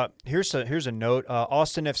 Here's a note.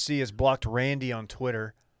 Austin FC has blocked Randy on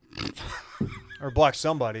Twitter. Or blocked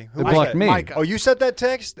somebody. Who blocked me. Micah. Oh, you sent that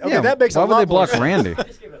text? Okay, yeah, that makes why a lot would they more block Randy? I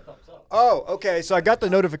just gave it a thumbs up. Oh, okay. So I got the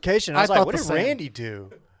notification. I was like, thought what the did same. Randy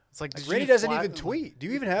do? It's like Randy doesn't even tweet. Do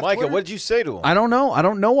you even have Micah, Twitter? what did you say to him? I don't know. I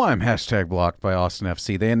don't know why I'm hashtag blocked by Austin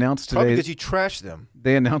FC. They announced Probably today. because you trashed them.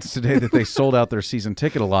 They announced today that they sold out their season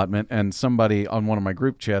ticket allotment, and somebody on one of my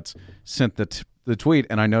group chats sent the tweet,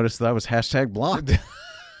 and I noticed that I was hashtag blocked.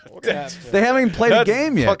 They haven't even played a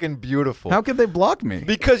game yet. Fucking beautiful. How could they block me?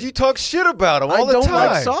 Because you talk shit about them all I the don't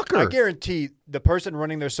time. like soccer. I guarantee the person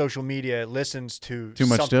running their social media listens to Too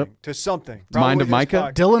much something. tip? To something. Mind of Probably this Micah?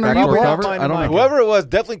 podcast. Dylan, are Back you to blocked? recover? Mind I of don't know. Micah. Whoever it was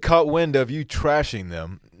definitely caught wind of you trashing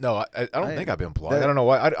them. No, I don't think I've been blocked. I don't know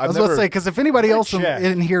why. I was about to say, because if anybody else check.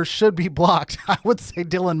 in here should be blocked, I would say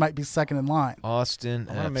Dylan might be second in line. Austin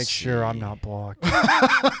I want to make FC. sure I'm not blocked.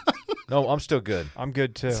 No, I'm still good. I'm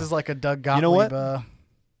good too. This is like a Doug Gottlieb. You know what?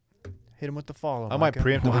 Hit him with the follow. I might Micah.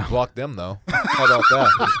 preemptively block them, though. How about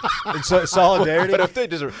that? In solidarity. But if they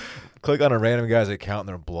just click on a random guy's account and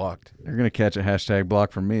they're blocked. They're going to catch a hashtag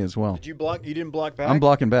block from me as well. Did you block? You didn't block back? I'm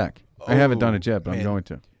blocking back. I haven't done it yet, but man. I'm going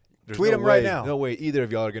to. There's Tweet no them right way- now. No way either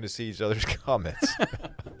of y'all are going to see each other's comments.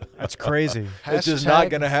 That's crazy. It's just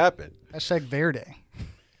not going to happen. Hashtag Verde.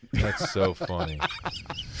 That's so funny.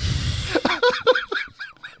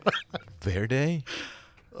 Verde?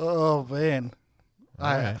 Oh, man.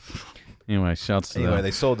 Anyway, shouts to Anyway, them.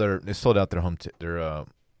 they sold out their home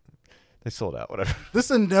they sold out, whatever.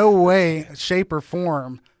 This in no way, shape, or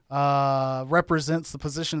form represents the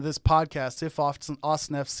position of this podcast. If Austin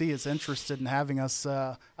FC is interested in having us,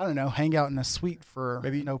 hang out in a suite for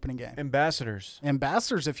Maybe an opening game. Ambassadors.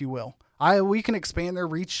 Ambassadors, if you will. We can expand their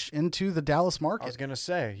reach into the Dallas I was market. gonna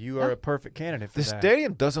say you are a perfect candidate for The that.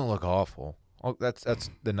 stadium doesn't look awful. Oh, that's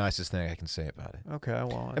the nicest thing I can say about it. Okay,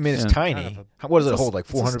 well, I mean, it's Yeah. tiny. Kind of What does it it's a- hold? Like it's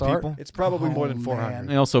a 400 start. people? it's probably more than Oh, 400. man.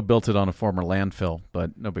 They also built it on a former landfill,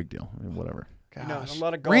 but no big deal. Whatever. You know, Gosh. a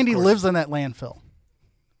lot of golf Randy courses. lives in that landfill.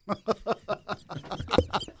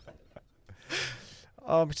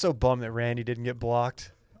 Oh, I'm so bummed that Randy didn't get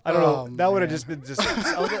blocked. I don't Oh, know. That would have man. just been just.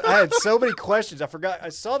 I had so many questions. I forgot. I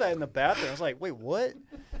saw that in the bathroom. I was like, wait, what?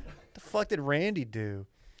 The fuck did Randy do?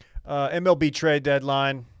 MLB trade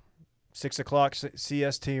deadline, 6 o'clock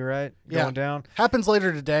CST, right? Yeah. Going down. Happens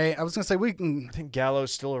later today. I was going to say we can. I think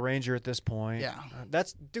Gallo's still a Ranger at this point. Yeah.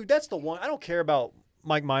 That's the one. I don't care about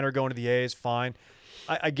Mike Minor going to the A's. Fine.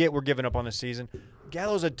 I get we're giving up on the season.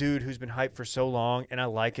 Gallo's a dude who's been hyped for so long, and I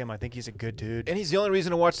like him. I think he's a good dude. And he's the only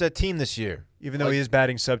reason to watch that team this year. Even though he is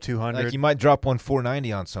batting sub 200. Like, he might drop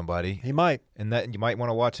 490 on somebody, he might. and that you might want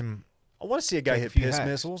to watch him. I want to see a guy Take a hit few piss hacks.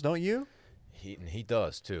 missiles, don't you? He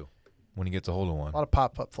does, too, when he gets a hold of one. A lot of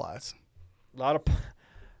pop-up flies. A lot of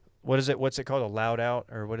what is it? What's it called? A loud out,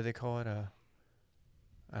 or what do they call it?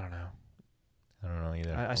 I don't know. I don't know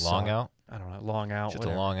either. I A saw long it. out? I don't know. Long out. Just a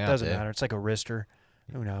whatever. long out, Doesn't Dave. matter. It's like a wrister.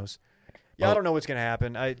 Who knows? Yeah, I Well- don't know what's gonna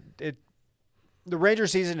happen. The Ranger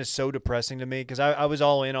season is so depressing to me because I was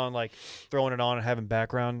all in on like throwing it on and having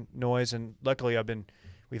background noise, and luckily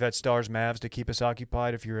we've had Stars Mavs to keep us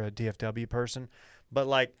occupied if you're a DFW person, but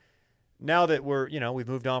like. Now that we've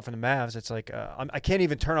moved on from the Mavs, it's like I can't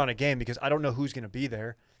even turn on a game because I don't know who's going to be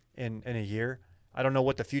there in a year. I don't know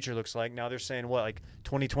what the future looks like. Now they're saying like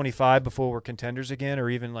 2025 before we're contenders again or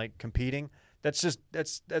even like competing. That's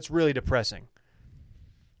really depressing.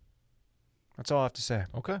 That's all I have to say.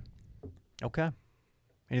 Okay. Okay.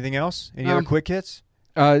 Anything else? Any other quick hits?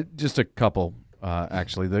 Just a couple,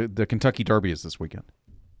 actually. The Kentucky Derby is this weekend.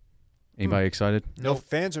 Anybody excited? No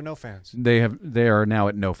fans or no fans? They are now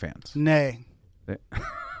at no fans. Nay.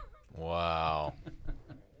 Wow.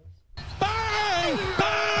 Bang!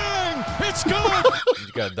 Bang! It's good!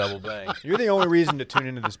 You got a double bang. You're the only reason to tune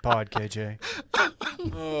into this pod, KJ.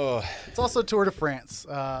 Oh. It's also Tour de France.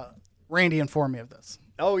 Randy informed me of this.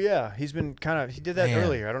 Oh, yeah. He did that Man.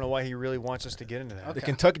 earlier. I don't know why he really wants us to get into that. The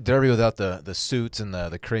Kentucky Derby without the suits and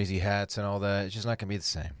the crazy hats and all that, it's just not going to be the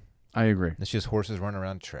same. I agree. It's just horses running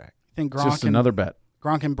around the track. I think It's just another bet.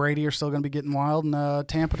 Gronk and Brady are still going to be getting wild in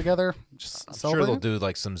Tampa together. Just I'm sure they'll do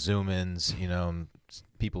like some zoom-ins, and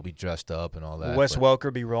people be dressed up and all that. Will Wes but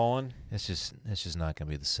Welker be rolling? It's just not going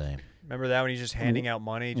to be the same. Remember that when he's just handing out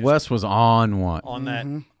money? Just Wes was on one.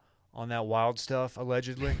 on that wild stuff,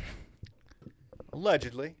 allegedly.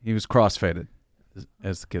 Allegedly. He was crossfaded,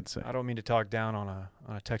 as the kids say. I don't mean to talk down on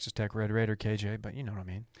a Texas Tech Red Raider, KJ, but you know what I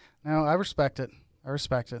mean. No, I respect it. Let's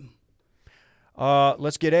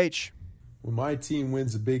get H. When my team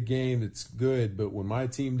wins a big game, it's good. But when my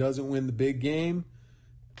team doesn't win the big game,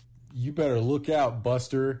 you better look out,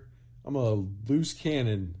 Buster. I'm a loose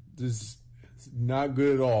cannon. This is not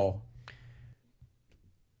good at all.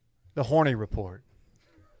 The Horny Report,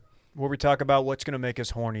 where we talk about what's going to make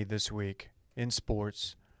us horny this week in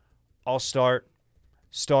sports. I'll start.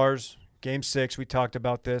 Stars, Game 6, we talked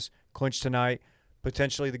about this. Clinch tonight.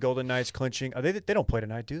 Potentially the Golden Knights clinching. They don't play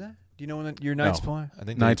tonight, do they? Do you know when your Knights play? I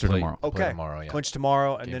think Knights they are play- tomorrow. play Okay. tomorrow, yeah. Clinch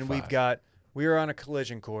tomorrow, and Game then 5. we are on a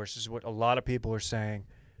collision course, is what a lot of people are saying.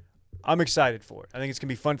 I'm excited for it. I think it's gonna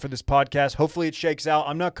be fun for this podcast. Hopefully it shakes out.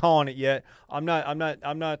 I'm not calling it yet. I'm not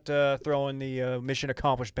throwing the mission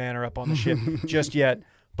accomplished banner up on the ship just yet,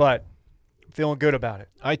 but I'm feeling good about it.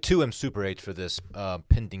 I, too, am super H for this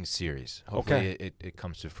pending series. Hopefully Okay. it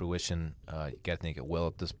comes to fruition. You got to think it will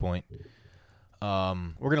at this point. We're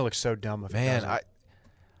gonna look so dumb if it Man, doesn't.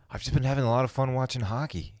 I've just been having a lot of fun watching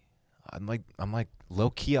hockey. I'm like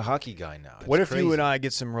low-key a hockey guy now. It's What if crazy. you and I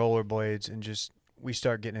get some rollerblades and just we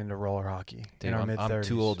start getting into roller hockey Dude, in our mid-30s? I'm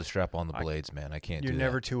too old to strap on the blades, man. I can't You're do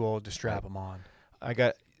never that. too old to strap them on. I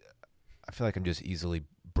feel like I'm just easily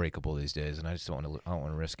breakable these days, and I just don't want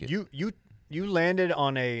to risk it. You landed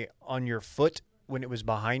on your foot when it was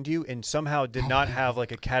behind you and somehow did not have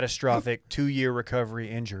like a catastrophic 2-year recovery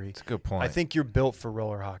injury. That's a good point. I think you're built for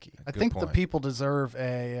roller hockey. I Good think the point. people deserve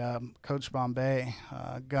a Coach Bombay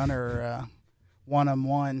Gunner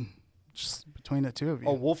one-on-one just between the two of you.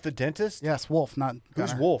 Oh, Wolf the dentist? Yes, Wolf, not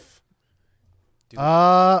Who's Gunner. Wolf?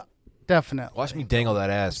 Definitely. Watch me dangle that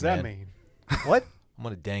ass, What's that man. mean? What? I'm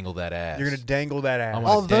gonna dangle that ass. You're gonna dangle that ass. I'm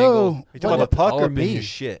gonna Although, dangle You talking about the puck all or up in me? your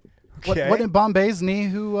shit. Okay. Wasn't Bombay's knee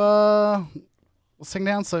who will sing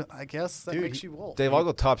down? So I guess that Dude, makes you Wolf. Dave, I'll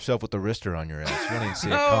go top shelf with the wrister on your ass. You don't even see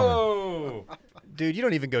it coming. Dude, you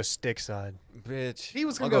don't even go stick side. Bitch. He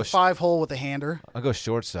was going I'll to go 5-hole with a hander. I'll go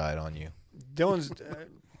short side on you. Dylan's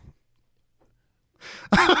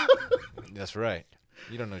That's right.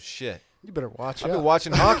 You don't know shit. You better watch I've out. been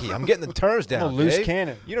watching hockey. I'm getting the terms down. I'm a loose Dave.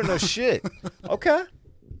 cannon. You don't know shit. Okay.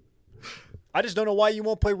 I just don't know why you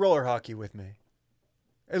won't play roller hockey with me.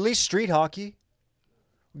 At least street hockey.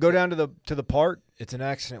 Go down to the park. It's an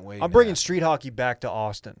accident waiting. I'm bringing street hockey back to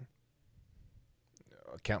Austin.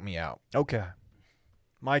 Count me out. Okay.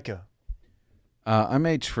 Micah. I'm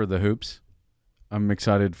H for the hoops. I'm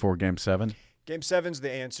excited for Game 7. Game 7's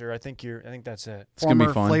the answer. I think that's it. It's going to be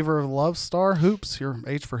Former fun. Flavor of Love star Hoops. Your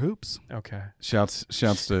H for Hoops. Okay. Shouts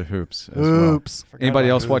to hoops as well. Hoops. Forgot Anybody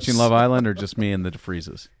about else hoops. watching Love Island or just me and the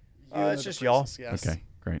DeFreezes? It's just y'all. Yes. Okay,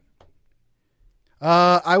 great.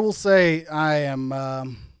 I will say I am.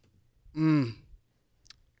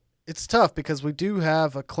 It's tough because we do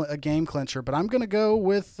have a game clincher, but I'm going to go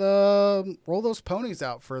with roll those ponies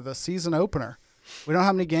out for the season opener. We don't know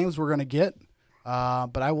how many games we're going to get,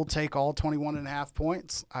 but I will take all 21.5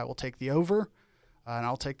 points. I will take the over, and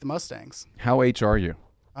I'll take the Mustangs. How H are you?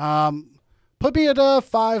 Put me at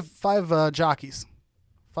five jockeys,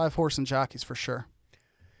 5 horse and jockeys for sure.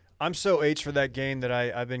 I'm so H for that game that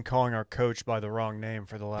I've been calling our coach by the wrong name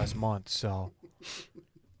for the last month. So,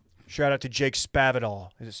 shout out to Jake Spavital.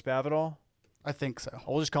 Is it Spavital? I think so.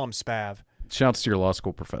 We'll just call him Spav. Shouts to your law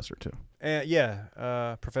school professor, too.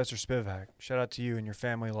 Professor Spivak. Shout out to you and your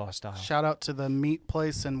family law style. Shout out to the meat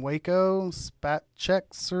place in Waco, Spat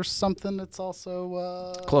Checks or something. It's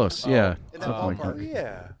also Close, yeah. in that Something like ballpark.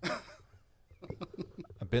 that. Yeah.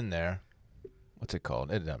 I've been there. What's it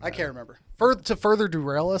called? It doesn't I matter. can't remember. To further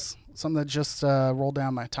derail us, something that just rolled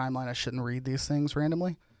down my timeline. I shouldn't read these things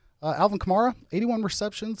randomly. Alvin Kamara, 81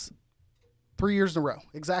 receptions, 3 years in a row.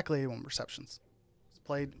 Exactly 81 receptions. He's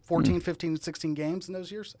played 14, 15, and 16 games in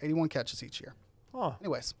those years. 81 catches each year. Oh,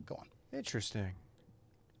 Anyways, go on. interesting.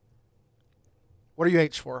 What are you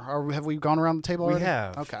H for? Have we gone around the table We already?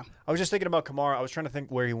 have. Okay. I was just thinking about Kamara. I was trying to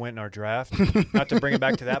think where he went in our draft. Not to bring it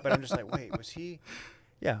back to that, but I'm just like, wait, was he?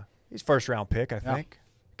 Yeah, he's first round pick, I Yeah. think.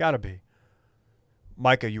 Gotta be.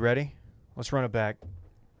 Micah, you ready? Let's run it back.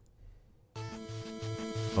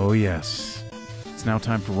 Oh, yes. It's now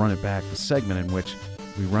time for Run It Back, the segment in which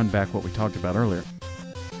we run back what we talked about earlier.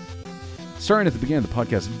 Starting at the beginning of the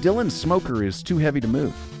podcast, Dylan's smoker is too heavy to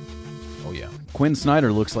move. Oh, yeah. Quin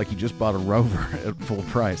Snyder looks like he just bought a Rover at full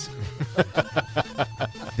price.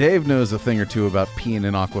 Dave knows a thing or two about peeing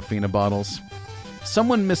in Aquafina bottles.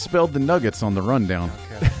 Someone misspelled the nuggets on the rundown.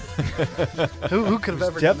 Who could have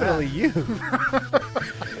ever Definitely you.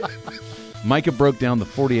 Micah broke down the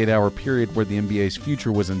 48-hour period where the NBA's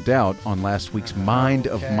future was in doubt on last week's Mind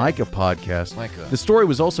of Micah podcast. Micah. The story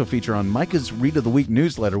was also featured on Micah's Read of the Week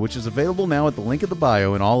newsletter, which is available now at the link in the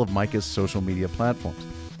bio in all of Micah's social media platforms.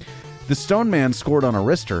 The Stone Man scored on a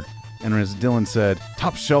wrister, and as Dylan said,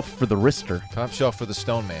 top shelf for the wrister. Top shelf for the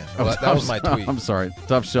Stone Man. Well, that was my tweet. I'm sorry.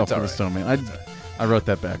 Top shelf It's for all the right. Stone Man. I wrote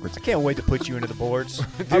that backwards. I can't wait to put you into the boards.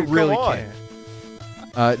 Dude, I really come on.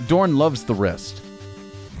 can't. Dorn loves the wrist.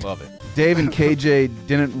 Love it. Dave and KJ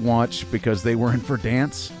didn't watch because they were in for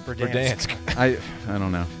dance. For For dance. dance. I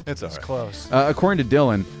don't know. It's all It's right. close. According to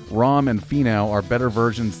Dylan, Rahm and Finau are better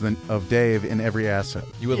versions of Dave in every asset.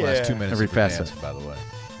 You would last 2 minutes Every of your facet. dance, by the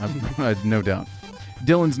way. No doubt.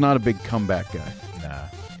 Dylan's not a big comeback guy. Nah.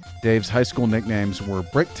 Dave's high school nicknames were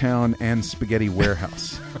Bricktown and Spaghetti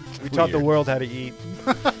Warehouse. We taught the world how to eat.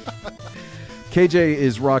 KJ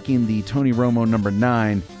is rocking the Tony Romo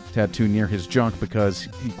 #9 tattoo near his junk because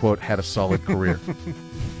he, quote, had a solid career.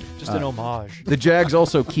 Just an homage. The Jags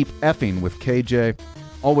also keep effing with KJ.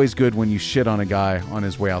 Always good when you shit on a guy on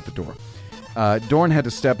his way out the door. Dorn had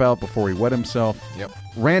to step out before he wet himself. Yep.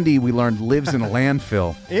 Randy, we learned, lives in a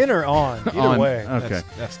landfill. In or on? Either On- way. Okay.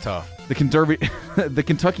 That's tough. The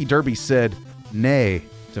Kentucky Derby said nay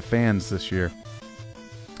to fans this year.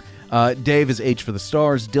 Dave is H for the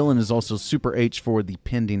stars. Dylan is also super H for the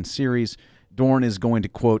pending series. Dorn is going to,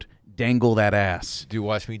 quote, dangle that ass. Dude,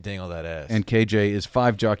 watch me dangle that ass. And KJ is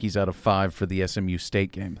 5 jockeys out of 5 for the SMU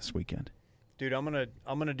State game this weekend. Dude, I'm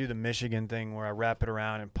gonna do the Michigan thing where I wrap it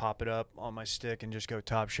around and pop it up on my stick and just go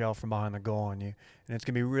top shelf from behind the goal on you, and it's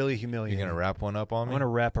gonna be really humiliating. You're going to wrap one up on I'm me? gonna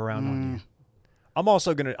wrap around on you. I'm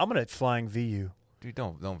gonna flying V you. Dude,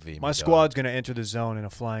 don't V me, My dog. squad's gonna enter the zone in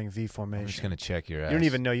a flying V formation. I'm just going to check your ass. You don't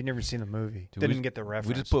even know. You've never seen the movie. Dude, we Didn't just- get the reference.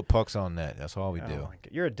 We just put pucks on net. That's all we Oh do. my God.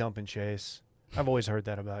 You're a dump and chase. I've always heard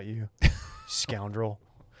that about you, scoundrel.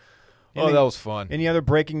 Oh, that was fun. Any other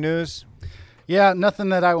breaking news? Yeah, nothing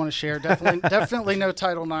that I want to share. Definitely no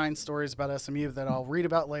Title IX stories about SMU that I'll read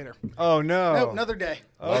about later. Oh no. Nope, another day.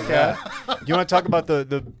 Okay. Do you want to talk about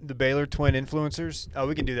the Baylor twin influencers? Oh,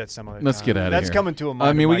 we can do that some other Let's time. get out of here. That's coming to a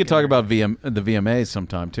I mean, we could talk about about the VMAs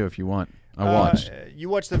sometime, too, if you want. I watched. You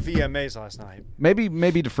watched the VMAs last night. Maybe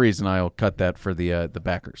DeFreeze and I will cut that for the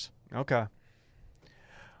backers. Okay.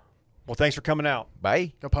 Well, thanks for coming out.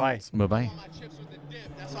 Bye. Go Pirates. Bye-bye. I want my chips with the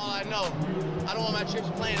dip. That's all I know. I don't want my chips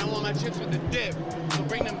plain. I want my chips with the dip. So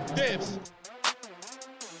bring them dips.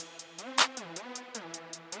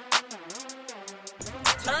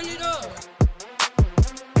 Turn it up.